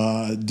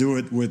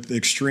it with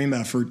extreme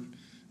effort.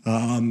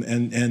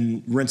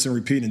 And rinse and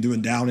repeat and do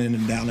it down in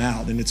and down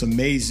out. And it's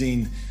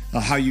amazing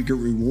how you get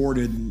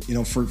rewarded,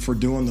 for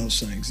doing those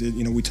things.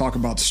 We talk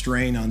about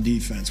strain on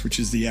defense, which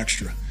is the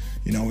extra.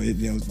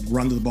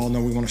 Run to the ball.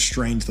 No, we want to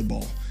strain to the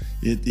ball.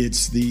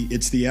 It's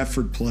the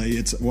effort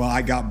play.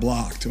 I got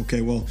blocked.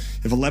 Okay, well,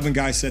 if 11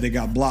 guys said they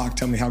got blocked,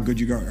 tell me how good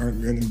you are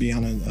going to be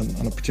on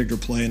a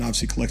particular play, and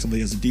obviously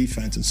collectively as a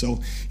defense. And so,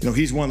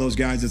 he's one of those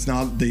guys that's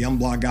not the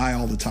unblocked guy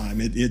all the time.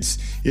 It's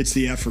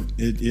the effort.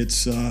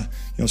 It's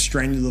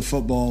straining to the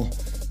football.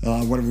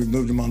 Whether we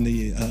moved him on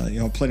the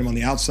played him on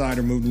the outside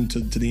or moved him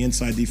to the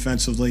inside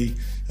defensively.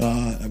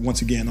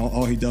 Once again,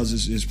 all he does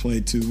is play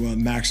to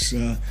max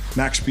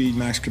speed,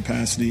 max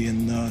capacity,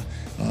 and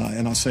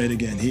I'll say it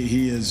again.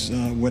 He is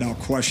without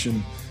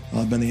question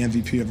been the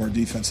MVP of our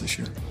defense this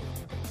year.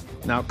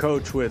 Now,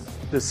 Coach,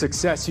 with the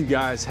success you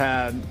guys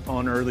had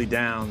on early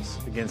downs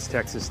against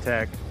Texas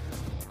Tech,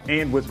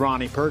 and with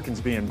Ronnie Perkins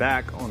being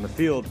back on the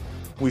field,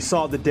 we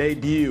saw the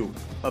debut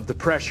of the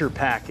pressure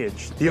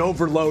package, the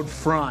overload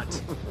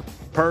front.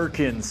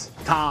 Perkins,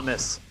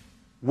 Thomas,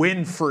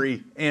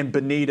 Winfrey, and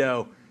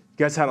Benito. You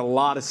guys had a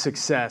lot of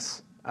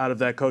success out of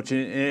that, Coach.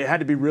 And it had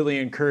to be really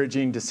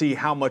encouraging to see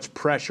how much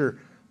pressure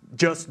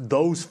just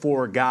those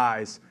 4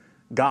 guys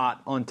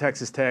got on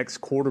Texas Tech's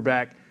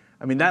quarterback.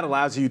 That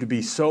allows you to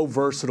be so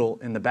versatile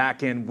in the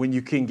back end when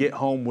you can get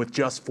home with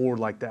just 4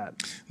 like that.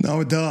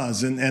 No, it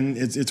does. And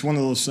it's one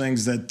of those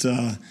things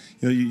that,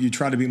 you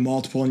try to be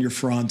multiple in your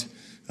front.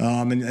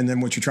 And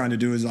then what you're trying to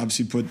do is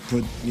obviously put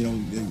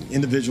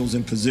individuals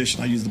in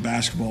position. I use the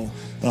basketball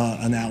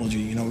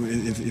analogy.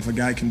 If a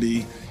guy can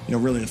be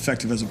really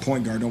effective as a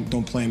point guard,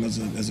 don't play him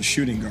as a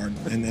shooting guard,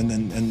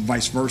 and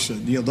vice versa.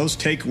 Those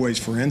takeaways,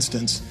 for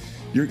instance,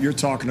 you're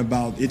talking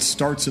about. It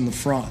starts in the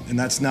front, and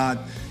that's not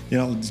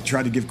to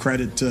try to give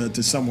credit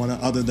to someone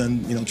other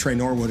than Trey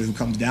Norwood who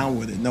comes down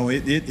with it. No,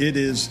 it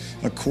is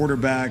a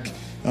quarterback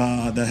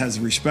that has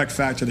a respect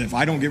factor that if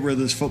I don't get rid of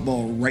this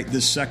football right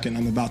this second,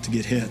 I'm about to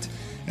get hit.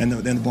 And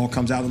then the ball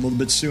comes out a little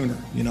bit sooner.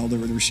 The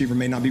receiver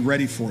may not be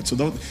ready for it.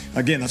 So,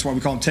 again, that's why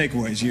we call them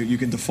takeaways. You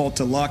can default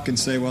to luck and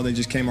say, well, they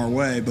just came our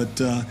way. But,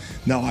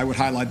 no, I would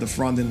highlight the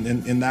front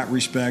in that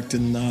respect.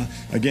 And,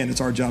 again,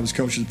 it's our job as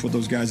coaches to put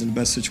those guys in the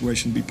best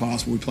situation to be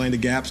possible. We play in the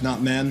gaps,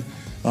 not men.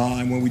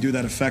 And when we do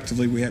that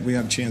effectively, we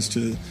have a chance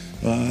to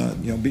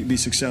be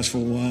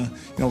successful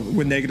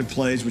with negative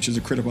plays, which is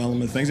a critical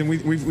element of things. And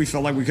we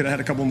felt like we could have had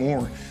a couple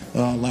more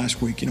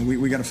last week.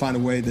 We got to find a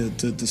way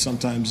to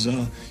sometimes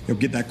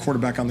get that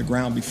quarterback on the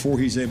ground before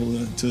he's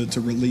able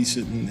to release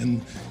it.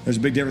 And there's a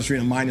big difference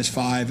between a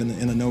 -5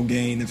 and a no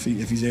gain if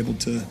he's able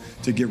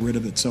to get rid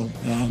of it. So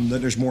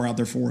there's more out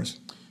there for us.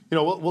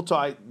 We'll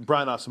talk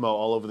Brian Asamoah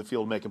all over the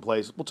field making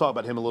plays. We'll talk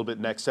about him a little bit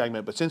next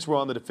segment. But since we're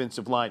on the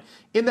defensive line,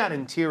 in that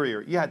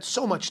interior, you had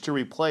so much to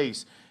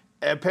replace.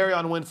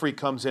 Perrion Winfrey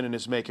comes in and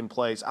is making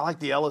plays. I like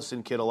the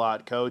Ellison kid a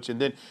lot, Coach. And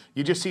then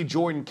you just see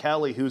Jordan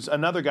Kelly, who's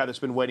another guy that's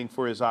been waiting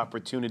for his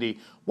opportunity.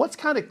 What's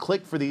kind of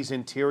clicked for these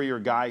interior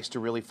guys to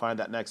really find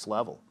that next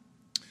level?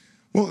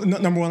 Well,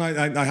 number one,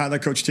 I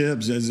highlight Coach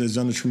Tibbs has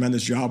done a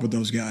tremendous job with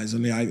those guys.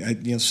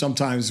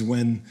 Sometimes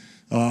when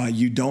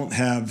you don't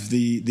have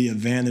the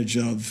advantage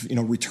of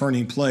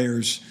returning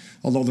players,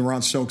 although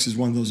LaRon Stokes is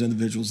one of those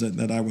individuals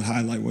that I would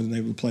highlight, wasn't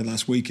able to play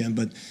last weekend.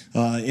 But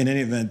in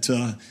any event,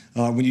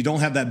 when you don't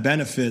have that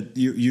benefit,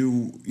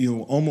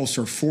 you almost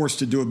are forced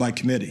to do it by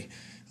committee.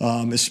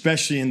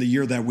 Especially in the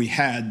year that we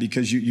had,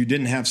 because you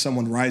didn't have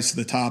someone rise to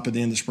the top at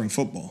the end of spring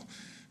football.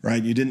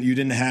 right? You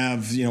didn't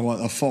have,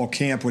 a fall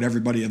camp with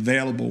everybody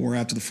available where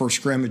after the first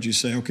scrimmage you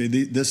say, okay,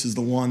 this is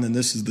the one and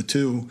this is the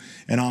two,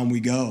 and on we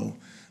go.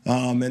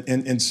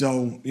 And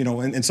so,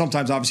 and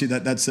sometimes obviously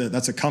that's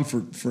a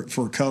comfort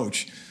for a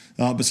coach.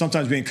 But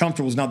sometimes being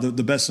comfortable is not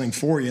the best thing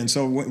for you. And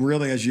so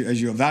really as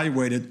you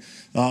evaluate it,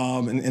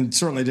 and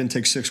certainly it didn't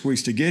take 6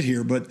 weeks to get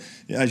here, but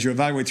as you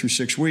evaluate through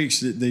 6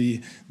 weeks,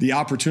 the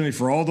opportunity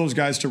for all those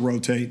guys to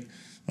rotate,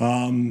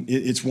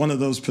 it's one of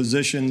those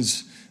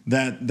positions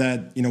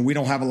that we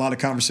don't have a lot of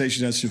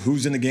conversations as to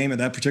who's in the game at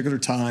that particular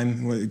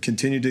time. We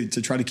continue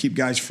to try to keep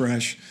guys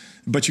fresh.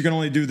 But you can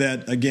only do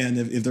that, again,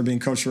 if they're being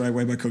coached the right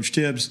way by Coach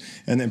Tibbs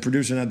and then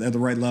producing at the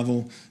right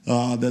level,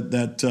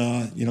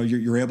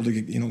 you're able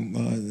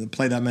to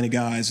play that many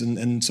guys.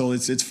 And so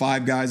it's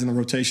 5 guys in the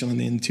rotation on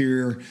the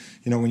interior.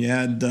 When you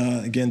add,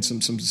 again,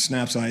 some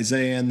snaps of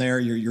Isaiah in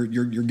there,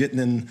 you're getting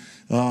in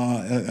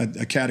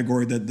a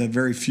category that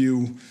very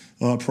few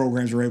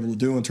programs are able to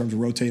do in terms of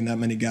rotating that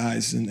many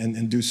guys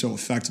and do so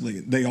effectively.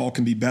 They all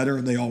can be better.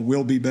 They all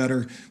will be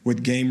better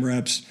with game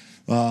reps.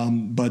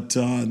 But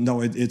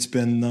it's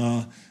been,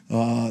 I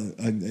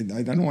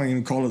don't want to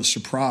even call it a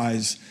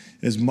surprise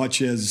as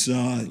much as,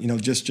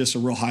 just a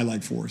real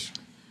highlight for us.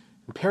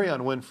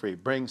 Perrion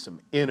Winfrey brings some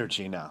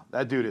energy now.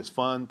 That dude is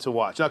fun to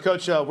watch. Now,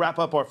 Coach, wrap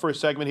up our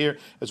first segment here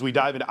as we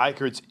dive into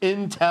Eichert's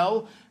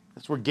Intel.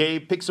 That's where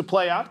Gabe picks a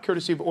play out,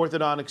 courtesy of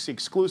Orthodontics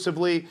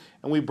exclusively,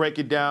 and we break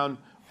it down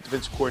with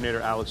defensive coordinator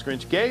Alex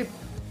Grinch. Gabe,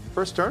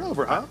 first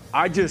turnover, huh?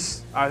 I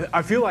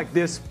feel like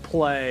this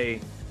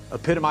play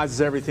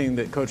epitomizes everything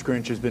that Coach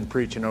Grinch has been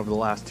preaching over the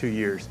last 2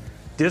 years.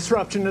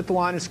 Disruption at the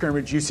line of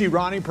scrimmage. You see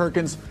Ronnie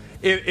Perkins.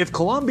 If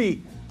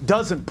Colombi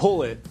doesn't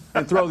pull it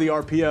and throw the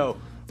RPO,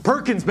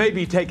 Perkins may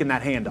be taking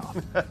that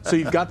handoff. So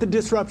you've got the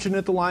disruption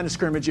at the line of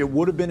scrimmage. It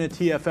would have been a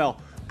TFL.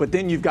 But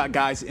then you've got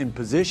guys in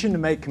position to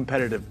make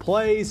competitive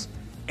plays,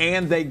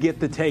 and they get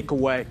the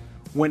takeaway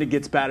when it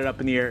gets batted up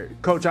in the air.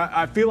 Coach,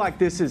 I feel like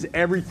this is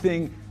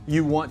everything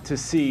you want to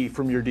see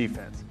from your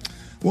defense.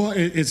 Well,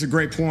 it's a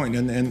great point,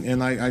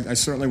 and I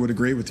certainly would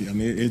agree with you. I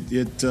mean, it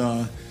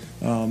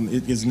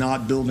is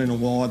not building a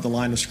wall at the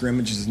line of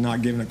scrimmage. It is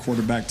not giving a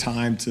quarterback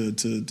time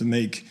to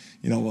make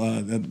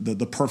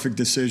the perfect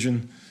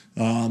decision.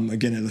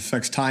 Again, it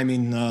affects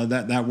timing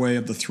that way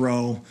of the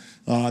throw.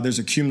 There's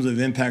a cumulative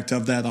impact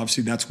of that.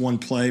 Obviously, that's one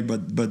play,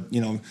 but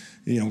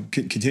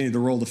continue to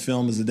roll the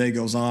film as the day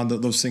goes on.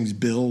 Those things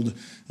build,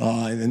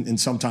 and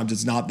sometimes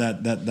it's not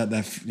that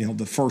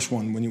the first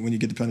one when you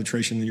get the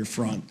penetration in your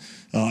front.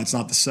 It's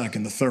not the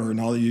second, the third. And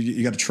all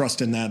you got to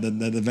trust in that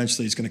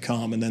eventually it's going to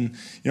come. And then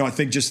I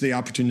think just the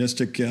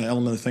opportunistic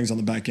element of things on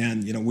the back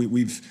end.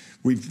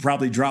 We've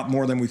probably dropped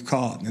more than we've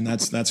caught, and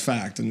that's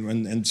fact.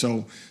 And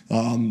so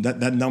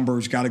that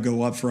number's got to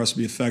go up for us to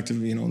be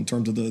effective. In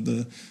terms of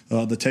the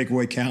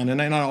takeaway count.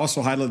 And I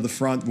also highlighted the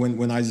front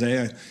when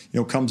Isaiah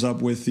comes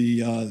up with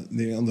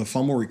the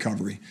fumble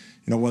recovery.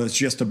 Whether it's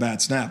just a bad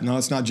snap. No,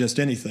 it's not just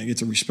anything.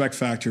 It's a respect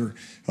factor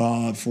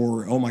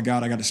for, oh my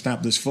God, I got to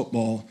snap this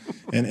football,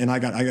 and I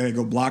got to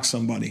go block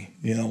somebody.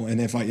 And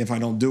if I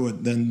don't do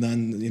it, then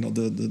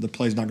the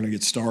play's not going to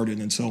get started.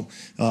 And so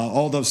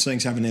all those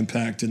things have an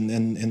impact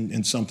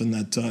and something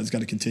that has got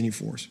to continue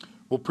for us.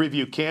 We'll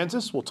preview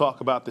Kansas. We'll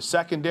talk about the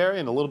secondary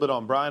and a little bit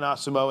on Brian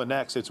Asamoah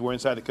next. We're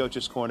Inside the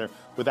Coach's Corner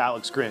with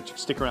Alex Grinch.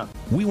 Stick around.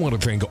 We want to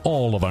thank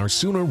all of our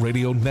Sooner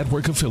Radio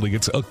Network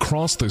affiliates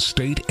across the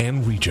state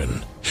and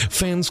region.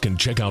 Fans can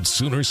check out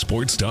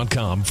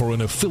Soonersports.com for an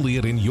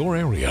affiliate in your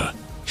area.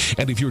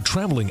 And if you're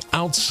traveling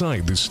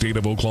outside the state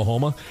of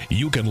Oklahoma,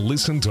 you can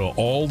listen to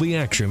all the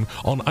action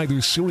on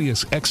either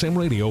Sirius XM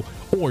Radio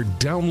or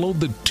download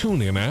the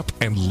TuneIn app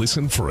and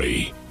listen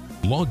free.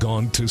 Log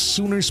on to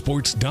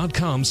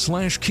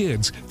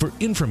Soonersports.com/kids for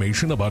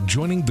information about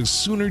joining the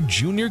Sooner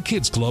Junior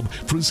Kids Club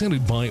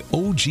presented by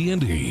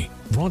OG&E.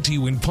 Brought to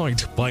you in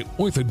part by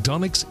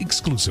Orthodontics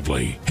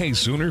exclusively. Hey,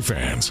 Sooner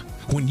fans,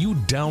 when you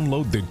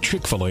download the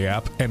Chick-fil-A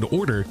app and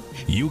order,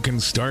 you can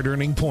start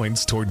earning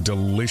points toward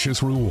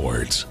delicious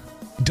rewards.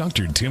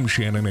 Dr. Tim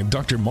Shannon and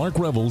Dr. Mark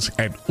Revels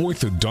at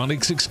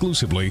Orthodontics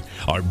exclusively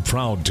are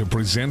proud to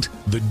present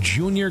the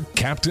Junior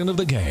Captain of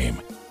the Game,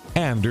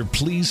 and are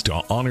pleased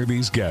to honor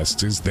these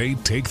guests as they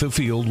take the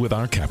field with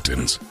our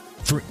captains.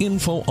 For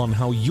info on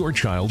how your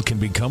child can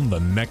become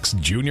the next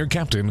junior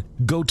captain,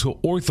 go to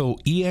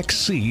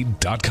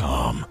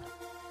orthoexc.com.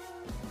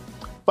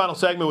 Final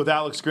segment with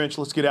Alex Grinch.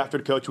 Let's get after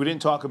it, Coach. We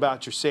didn't talk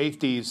about your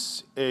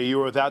safeties. You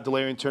were without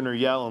Delarian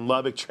Turner-Yell and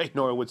Lubbock. Trey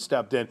Norwood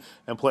stepped in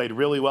and played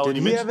really well. Did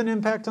he have an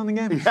impact on the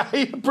game? Yeah,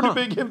 he had a pretty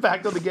big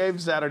impact on the game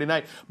Saturday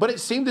night. But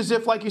it seemed as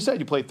if, like you said,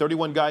 you played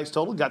 31 guys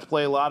total. Got to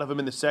play a lot of them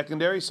in the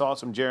secondary. Saw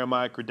some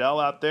Jeremiah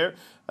Cradell out there.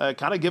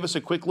 Kind of give us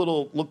a quick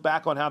little look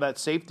back on how that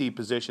safety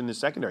position in the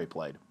secondary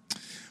played.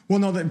 Well,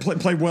 no, they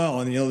played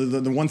well, and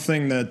the one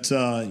thing that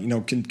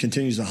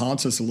continues to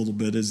haunt us a little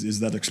bit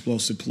is that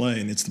explosive play,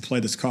 and it's the play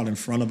that's caught in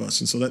front of us,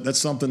 and so that's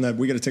something that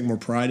we got to take more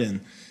pride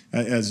in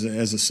as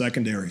a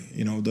secondary.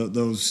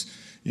 Those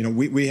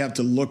we have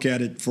to look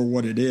at it for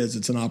what it is.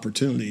 It's an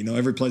opportunity.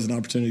 Every play is an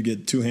opportunity to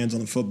get two hands on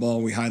the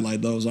football. We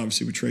highlight those,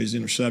 obviously, with Trey's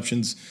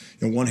interceptions.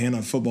 One hand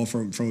on football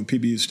from a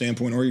PBU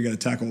standpoint, or you got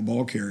to tackle a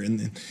ball carrier.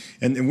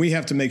 And we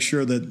have to make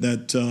sure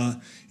that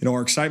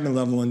our excitement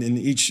level in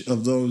each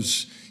of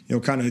those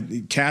kind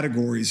of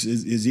categories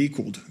is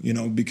equaled,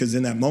 because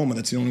in that moment,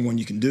 that's the only one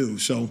you can do.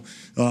 So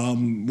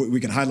we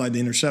can highlight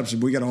the interceptions,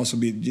 but we got to also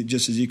be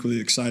just as equally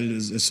excited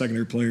as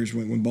secondary players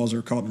when balls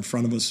are caught in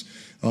front of us,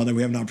 that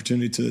we have an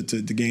opportunity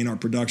to gain our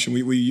production.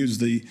 We use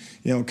the,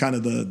 kind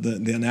of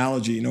the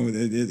analogy,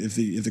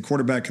 if the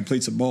quarterback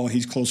completes a ball,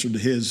 he's closer to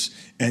his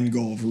end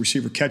goal. If a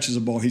receiver catches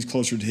a ball, he's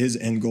closer to his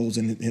end goals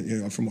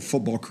from a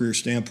football career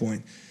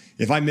standpoint.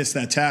 If I miss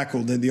that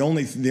tackle, then the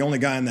only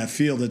guy on that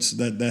field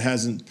that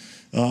hasn't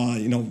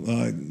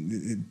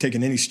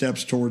taken any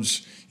steps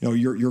towards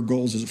your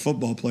goals as a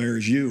football player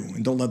is you,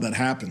 and don't let that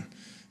happen.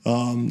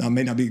 Now, it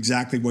may not be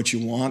exactly what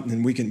you want,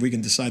 and we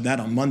can decide that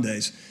on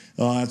Mondays,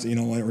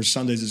 or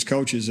Sundays as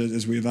coaches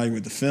as we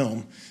evaluate the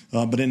film.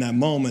 But in that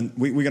moment,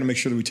 we got to make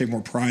sure that we take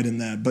more pride in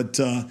that. But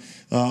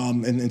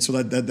and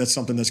so that's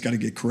something that's got to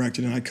get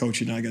corrected. And I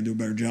coach it, and I got to do a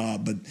better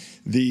job. But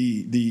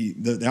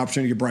the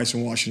opportunity to get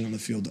Bryson Washington on the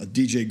field,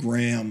 DJ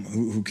Graham,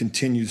 who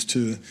continues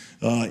to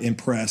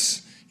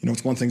impress.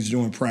 It's one thing to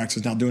do in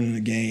practice, now doing it in a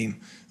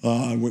game,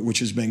 which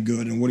has been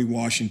good. And Woody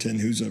Washington,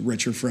 who's a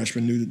redshirt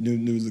freshman,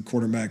 new to the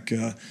quarterback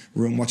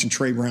room, watching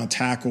Trey Brown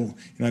tackle.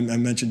 I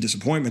mentioned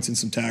disappointments in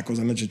some tackles.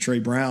 I mentioned Trey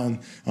Brown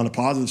on the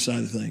positive side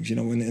of things,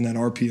 in that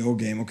RPO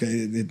game.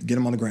 Okay, get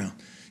him on the ground.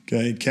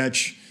 Okay,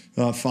 catch.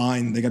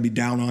 Fine, they got to be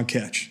down on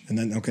catch, and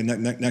then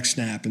next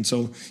snap, and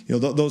so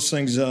those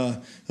things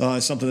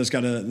is something that's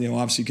got to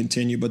obviously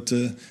continue. But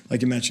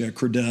like you mentioned,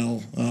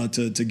 Credell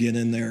to get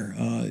in there,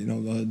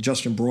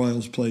 Justin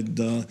Broyles played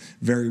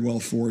very well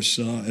for us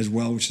as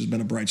well, which has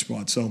been a bright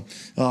spot. So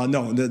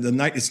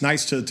it's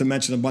nice to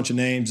mention a bunch of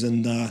names,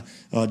 and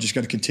just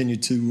got to continue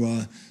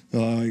to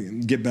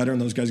get better, and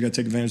those guys got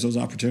to take advantage of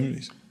those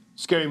opportunities.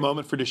 Scary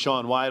moment for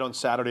Deshaun White on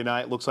Saturday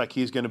night. Looks like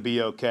he's going to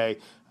be okay.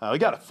 We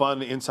got a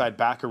fun inside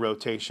backer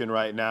rotation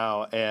right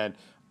now, and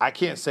I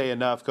can't say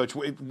enough, Coach.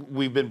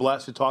 We've been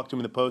blessed to talk to him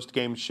in the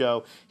post-game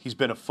show. He's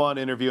been a fun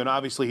interview, and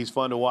obviously he's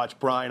fun to watch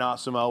Brian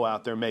Asamoah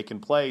out there making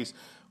plays.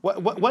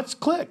 What's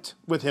clicked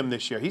with him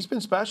this year? He's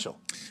been special.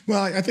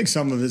 Well, I think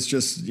some of it's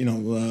just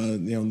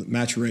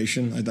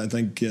maturation. I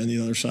think on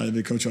the other side of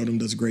it, Coach Odom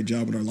does a great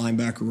job in our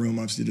linebacker room.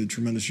 Obviously did a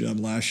tremendous job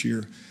last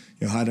year.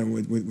 Hiding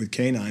with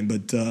K9,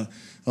 but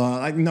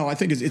I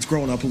think it's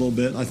grown up a little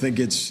bit. I think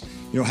it's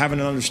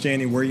having an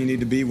understanding where you need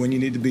to be when you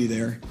need to be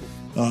there,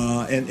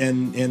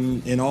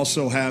 and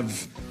also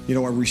have a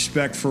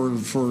respect for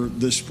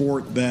the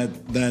sport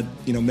that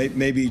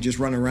maybe just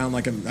running around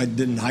like I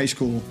did in high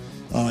school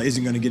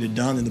isn't going to get it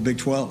done in the Big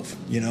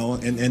 12.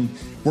 And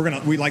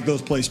we like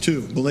those plays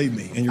too, believe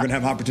me, and you're going to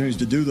have opportunities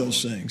to do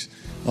those things.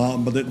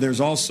 But there's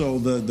also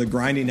the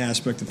grinding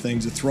aspect of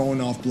things, the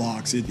throwing off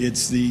blocks.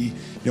 It's the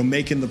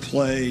making the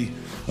play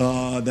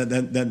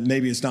that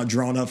maybe it's not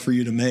drawn up for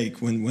you to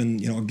make when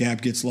a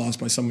gap gets lost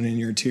by someone in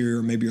your interior,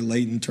 or maybe you're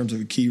late in terms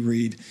of a key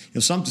read.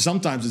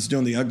 Sometimes it's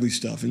doing the ugly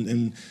stuff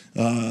and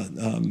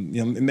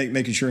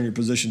making sure in your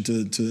position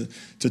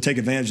to take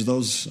advantage of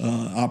those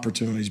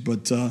opportunities.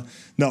 But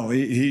no,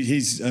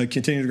 he's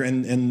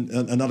continuing, and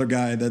another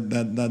guy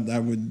that I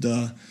would.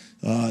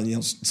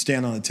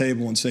 Stand on a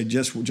table and say,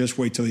 just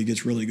wait till he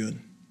gets really good.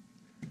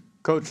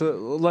 Coach,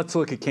 let's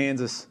look at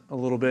Kansas a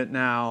little bit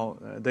now.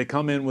 They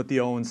come in with the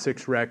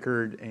 0-6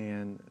 record,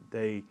 and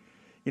they,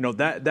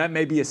 that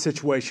may be a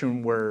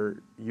situation where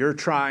you're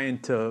trying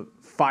to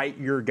fight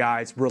your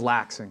guys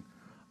relaxing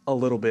a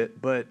little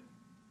bit. But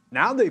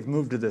now they've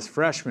moved to this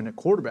freshman at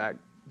quarterback,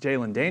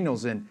 Jalen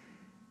Daniels, and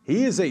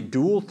he is a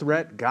dual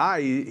threat guy.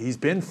 He's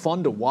been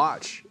fun to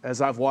watch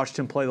as I've watched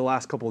him play the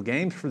last couple of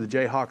games for the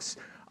Jayhawks.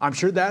 I'm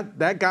sure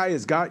that guy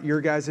has got your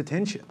guys'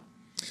 attention.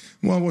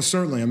 Well,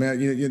 certainly. I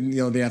mean,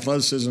 the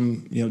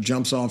athleticism,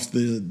 jumps off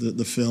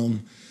the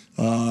film.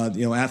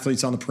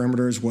 Athletes on the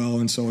perimeter as well.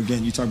 And so,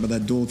 again, you talk about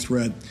that dual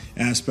threat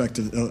aspect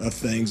of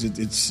things.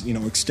 It's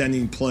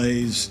extending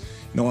plays.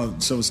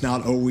 So it's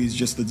not always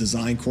just the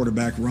design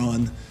quarterback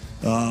run.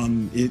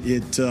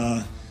 It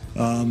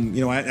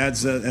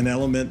adds an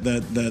element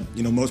that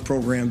most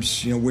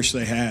programs wish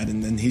they had,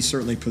 and he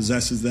certainly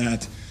possesses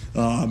that.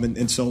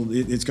 And so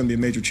it's going to be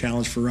a major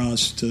challenge for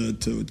us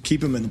to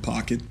keep him in the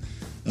pocket,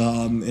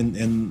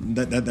 and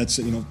that's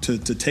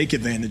to take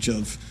advantage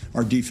of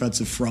our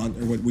defensive front,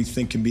 or what we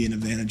think can be an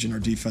advantage in our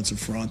defensive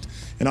front.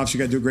 And obviously,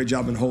 got to do a great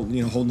job in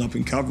holding up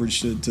in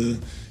coverage to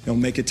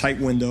make it tight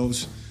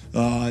windows.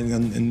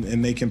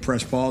 And make him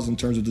press balls in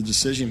terms of the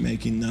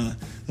decision-making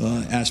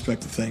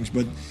aspect of things.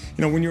 But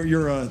when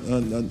you're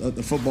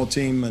a football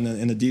team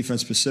and a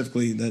defense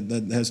specifically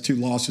that has 2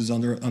 losses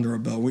under our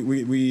belt,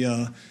 we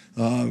have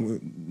a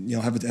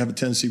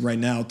tendency right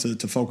now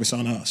to focus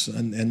on us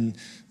and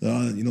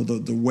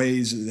the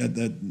ways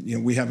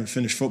that we haven't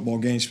finished football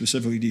games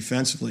specifically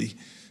defensively.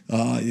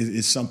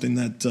 Is something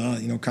that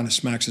kind of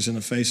smacks us in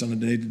the face on a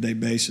day-to-day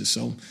basis.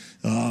 So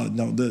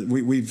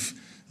we've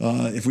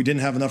if we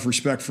didn't have enough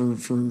respect for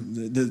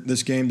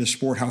this game, this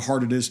sport, how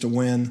hard it is to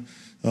win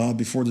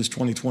before this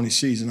 2020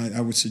 season,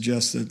 I would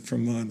suggest that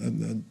from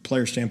a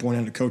player standpoint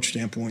and a coach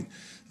standpoint,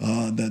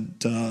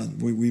 that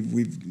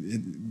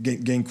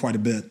we've gained quite a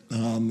bit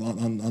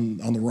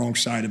on the wrong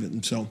side of it.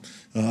 And so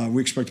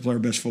we expect to play our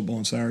best football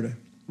on Saturday.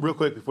 Real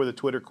quick before the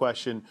Twitter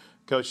question,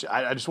 Coach,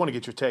 I just want to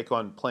get your take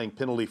on playing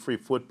penalty-free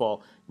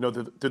football. You know,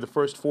 through the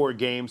first 4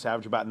 games,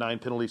 average about 9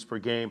 penalties per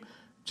game,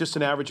 just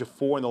an average of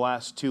 4 in the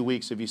last 2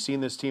 weeks. Have you seen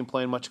this team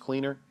playing much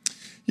cleaner?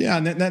 Yeah,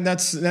 and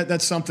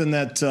that's something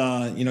that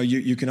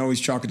you can always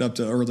chalk it up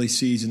to early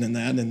season and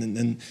that,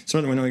 and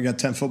certainly when you got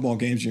 10 football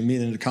games, you're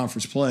meeting into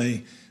conference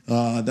play.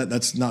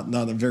 That's not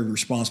a very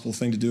responsible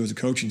thing to do as a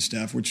coaching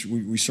staff, which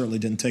we certainly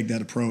didn't take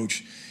that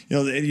approach. You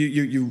know,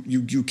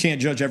 you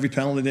can't judge every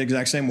penalty the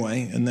exact same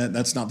way, and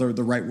that's not the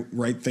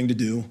right thing to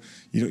do.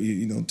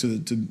 You know, to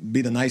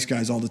be the nice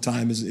guys all the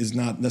time is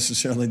not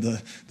necessarily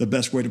the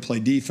best way to play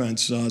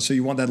defense. So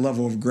you want that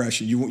level of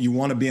aggression. You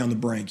want to be on the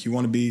brink. You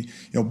want to be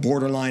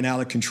borderline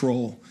out of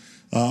control.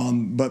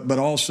 But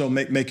also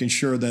making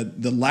sure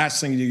that the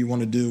last thing you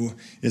want to do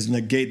is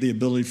negate the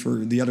ability for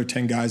the other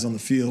 10 guys on the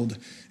field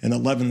and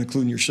 11,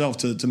 including yourself,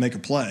 to make a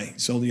play.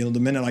 So the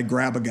minute I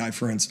grab a guy,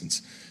 for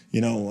instance,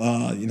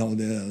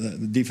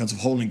 the defensive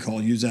holding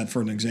call, use that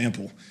for an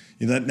example.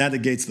 That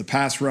negates the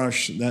pass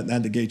rush. That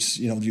negates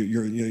you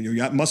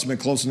must have been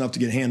close enough to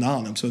get a hand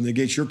on them, so it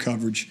negates your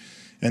coverage.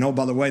 And oh,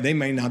 by the way, they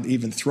may not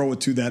even throw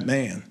it to that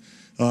man.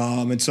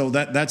 And so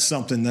that's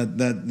something that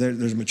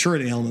there's a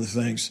maturity element of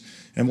things.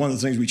 And one of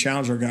the things we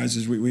challenge our guys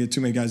is we had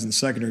too many guys in the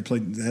secondary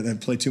that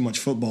played too much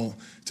football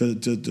to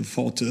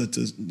default to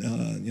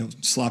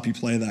sloppy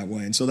play that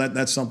way. And so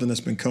that's something that's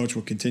been coached,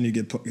 will continue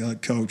to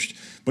get coached.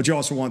 But you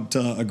also want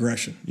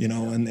aggression,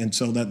 and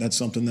so that's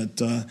something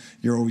that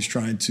you're always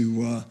trying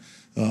to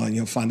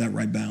find that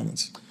right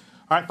balance.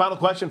 All right, final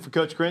question for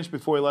Coach Grinch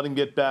before we let him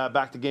get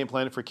back to game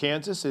planning for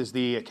Kansas is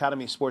the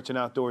Academy Sports and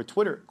Outdoor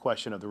Twitter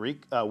question of the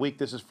week.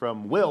 This is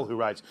from Will, who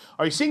writes,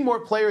 are you seeing more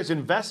players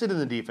invested in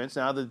the defense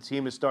now that the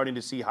team is starting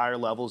to see higher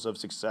levels of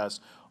success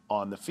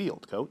on the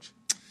field, Coach?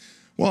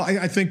 Well,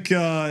 I think,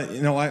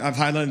 I've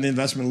highlighted the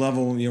investment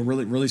level,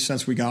 really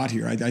since we got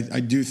here.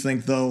 I do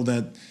think, though,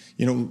 that,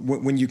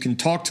 when you can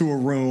talk to a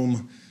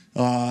room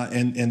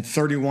and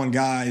 31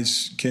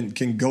 guys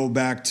can go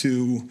back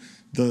to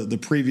the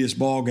previous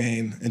ball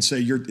game and say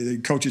your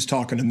coach is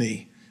talking to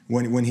me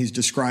when he's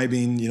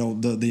describing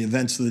the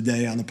events of the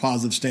day on the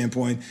positive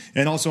standpoint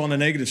and also on a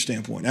negative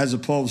standpoint, as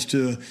opposed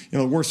to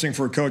the worst thing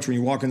for a coach when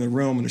you walk into the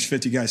room and there's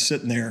 50 guys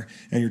sitting there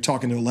and you're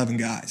talking to 11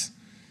 guys.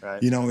 Right.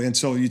 And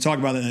so you talk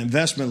about an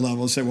investment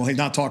level and say, well, he's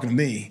not talking to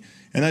me.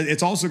 And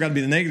it's also got to be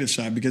the negative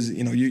side because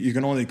you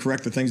can only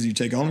correct the things that you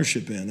take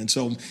ownership in, and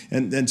so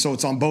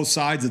it's on both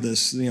sides of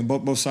this,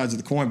 both sides of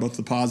the coin, both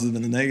the positive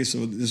and the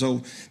negative.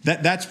 So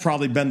that's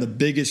probably been the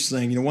biggest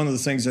thing. One of the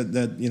things that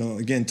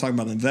again, talking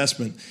about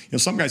investment,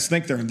 some guys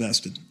think they're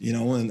invested,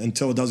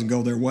 until it doesn't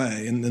go their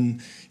way, and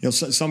then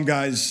some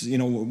guys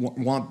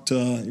want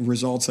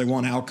results, they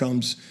want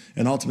outcomes,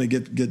 and ultimately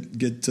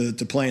get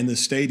to play in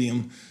this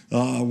stadium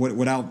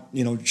without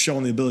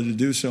showing the ability to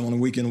do so on a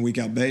week in and week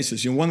out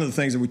basis. One of the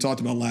things that we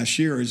talked about last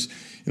year is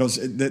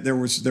that there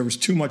was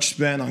too much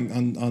spent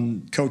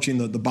on coaching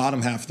the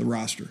bottom half of the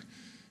roster.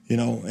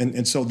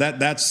 And so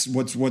that's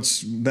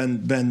what's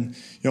been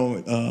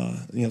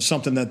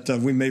something that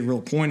we made a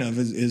real point of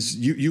is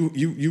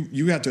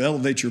you have to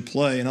elevate your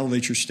play and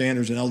elevate your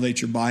standards and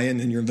elevate your buy-in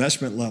and your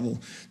investment level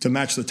to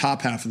match the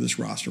top half of this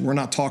roster. We're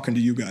not talking to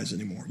you guys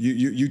anymore.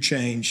 You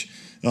change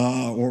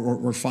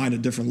or find a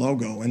different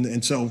logo,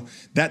 and so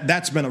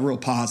that's been a real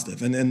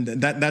positive, and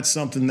that's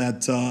something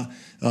that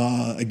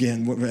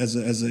again,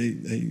 as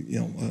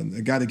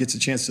a guy that gets a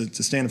chance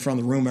to stand in front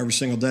of the room every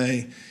single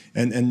day,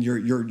 and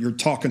you're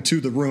talking to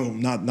the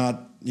room,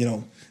 not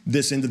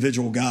this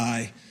individual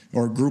guy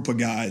or group of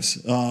guys.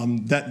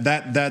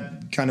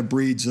 That kind of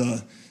breeds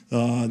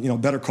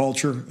better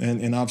culture,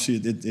 and obviously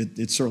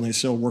it's certainly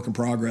still a work in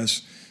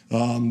progress.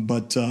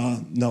 But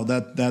no,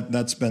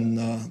 that's been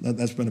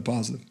a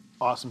positive.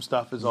 Awesome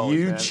stuff as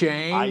always, man.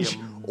 Change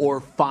or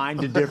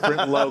find a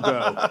different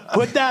logo.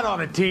 Put that on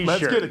a T-shirt.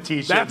 Let's get a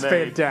T-shirt That's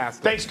made.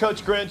 fantastic. Thanks,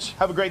 Coach Grinch.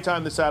 Have a great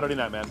time this Saturday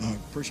night, man.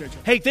 Appreciate you.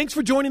 Hey, thanks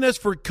for joining us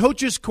for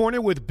Coach's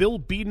Corner with Bill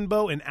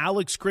Bedenbaugh and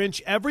Alex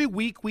Grinch. Every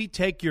week we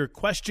take your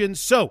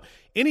questions. So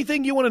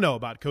anything you want to know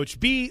about Coach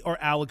B or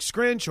Alex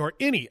Grinch or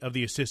any of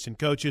the assistant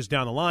coaches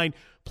down the line,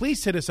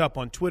 please hit us up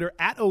on Twitter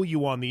at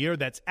OUOnTheAir.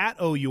 That's at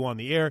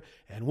OUOnTheAir,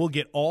 and we'll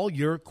get all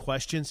your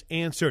questions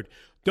answered.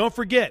 Don't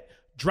forget,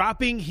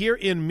 dropping here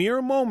in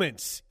mere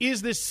moments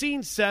is the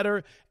Scene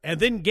Setter, and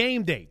then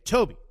game day.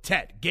 Toby,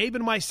 Ted, Gabe,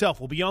 and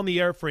myself will be on the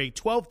air for a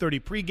 12:30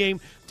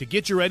 pregame to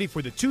get you ready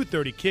for the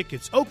 2:30 kick.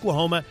 It's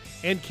Oklahoma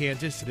and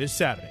Kansas this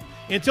Saturday.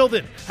 Until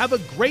then, have a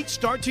great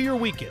start to your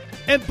weekend.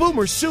 And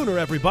Boomer Sooner,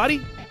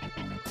 everybody.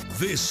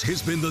 This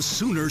has been the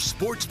Sooner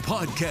Sports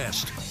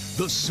Podcast.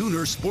 The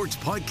Sooner Sports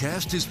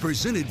Podcast is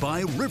presented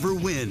by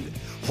Riverwind,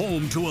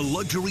 home to a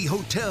luxury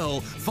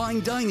hotel, fine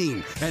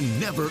dining, and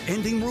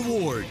never-ending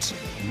rewards.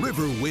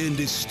 Riverwind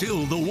is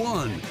still the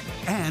one.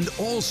 And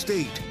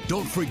Allstate.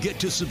 Don't forget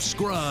to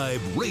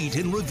subscribe, rate,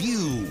 and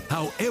review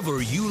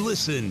however you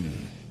listen.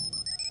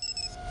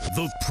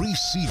 The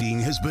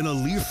preceding has been a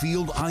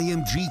Learfield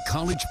IMG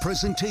College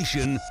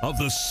presentation of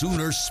the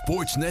Sooner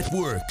Sports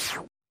Network.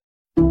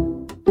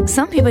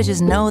 Some people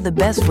just know the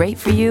best rate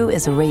for you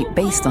is a rate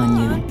based on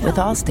you with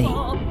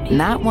Allstate.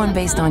 Not one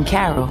based on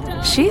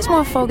Carol. She's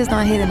more focused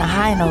on hitting a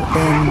high note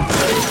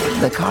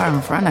than the car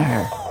in front of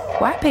her.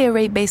 Why pay a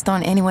rate based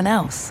on anyone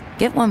else?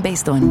 Get one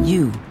based on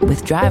you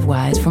with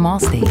DriveWise from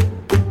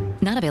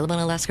Allstate. Not available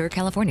in Alaska or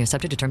California,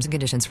 subject to terms and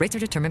conditions. Rates are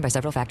determined by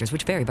several factors,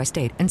 which vary by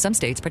state. In some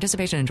states,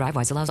 participation in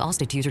DriveWise allows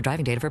Allstate to use your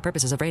driving data for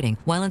purposes of rating.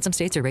 While in some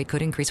states, your rate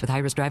could increase with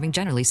high-risk driving.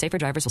 Generally, safer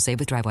drivers will save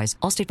with DriveWise.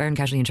 Allstate Fire and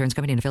Casualty Insurance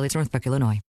Company and affiliates, Northbrook, Illinois.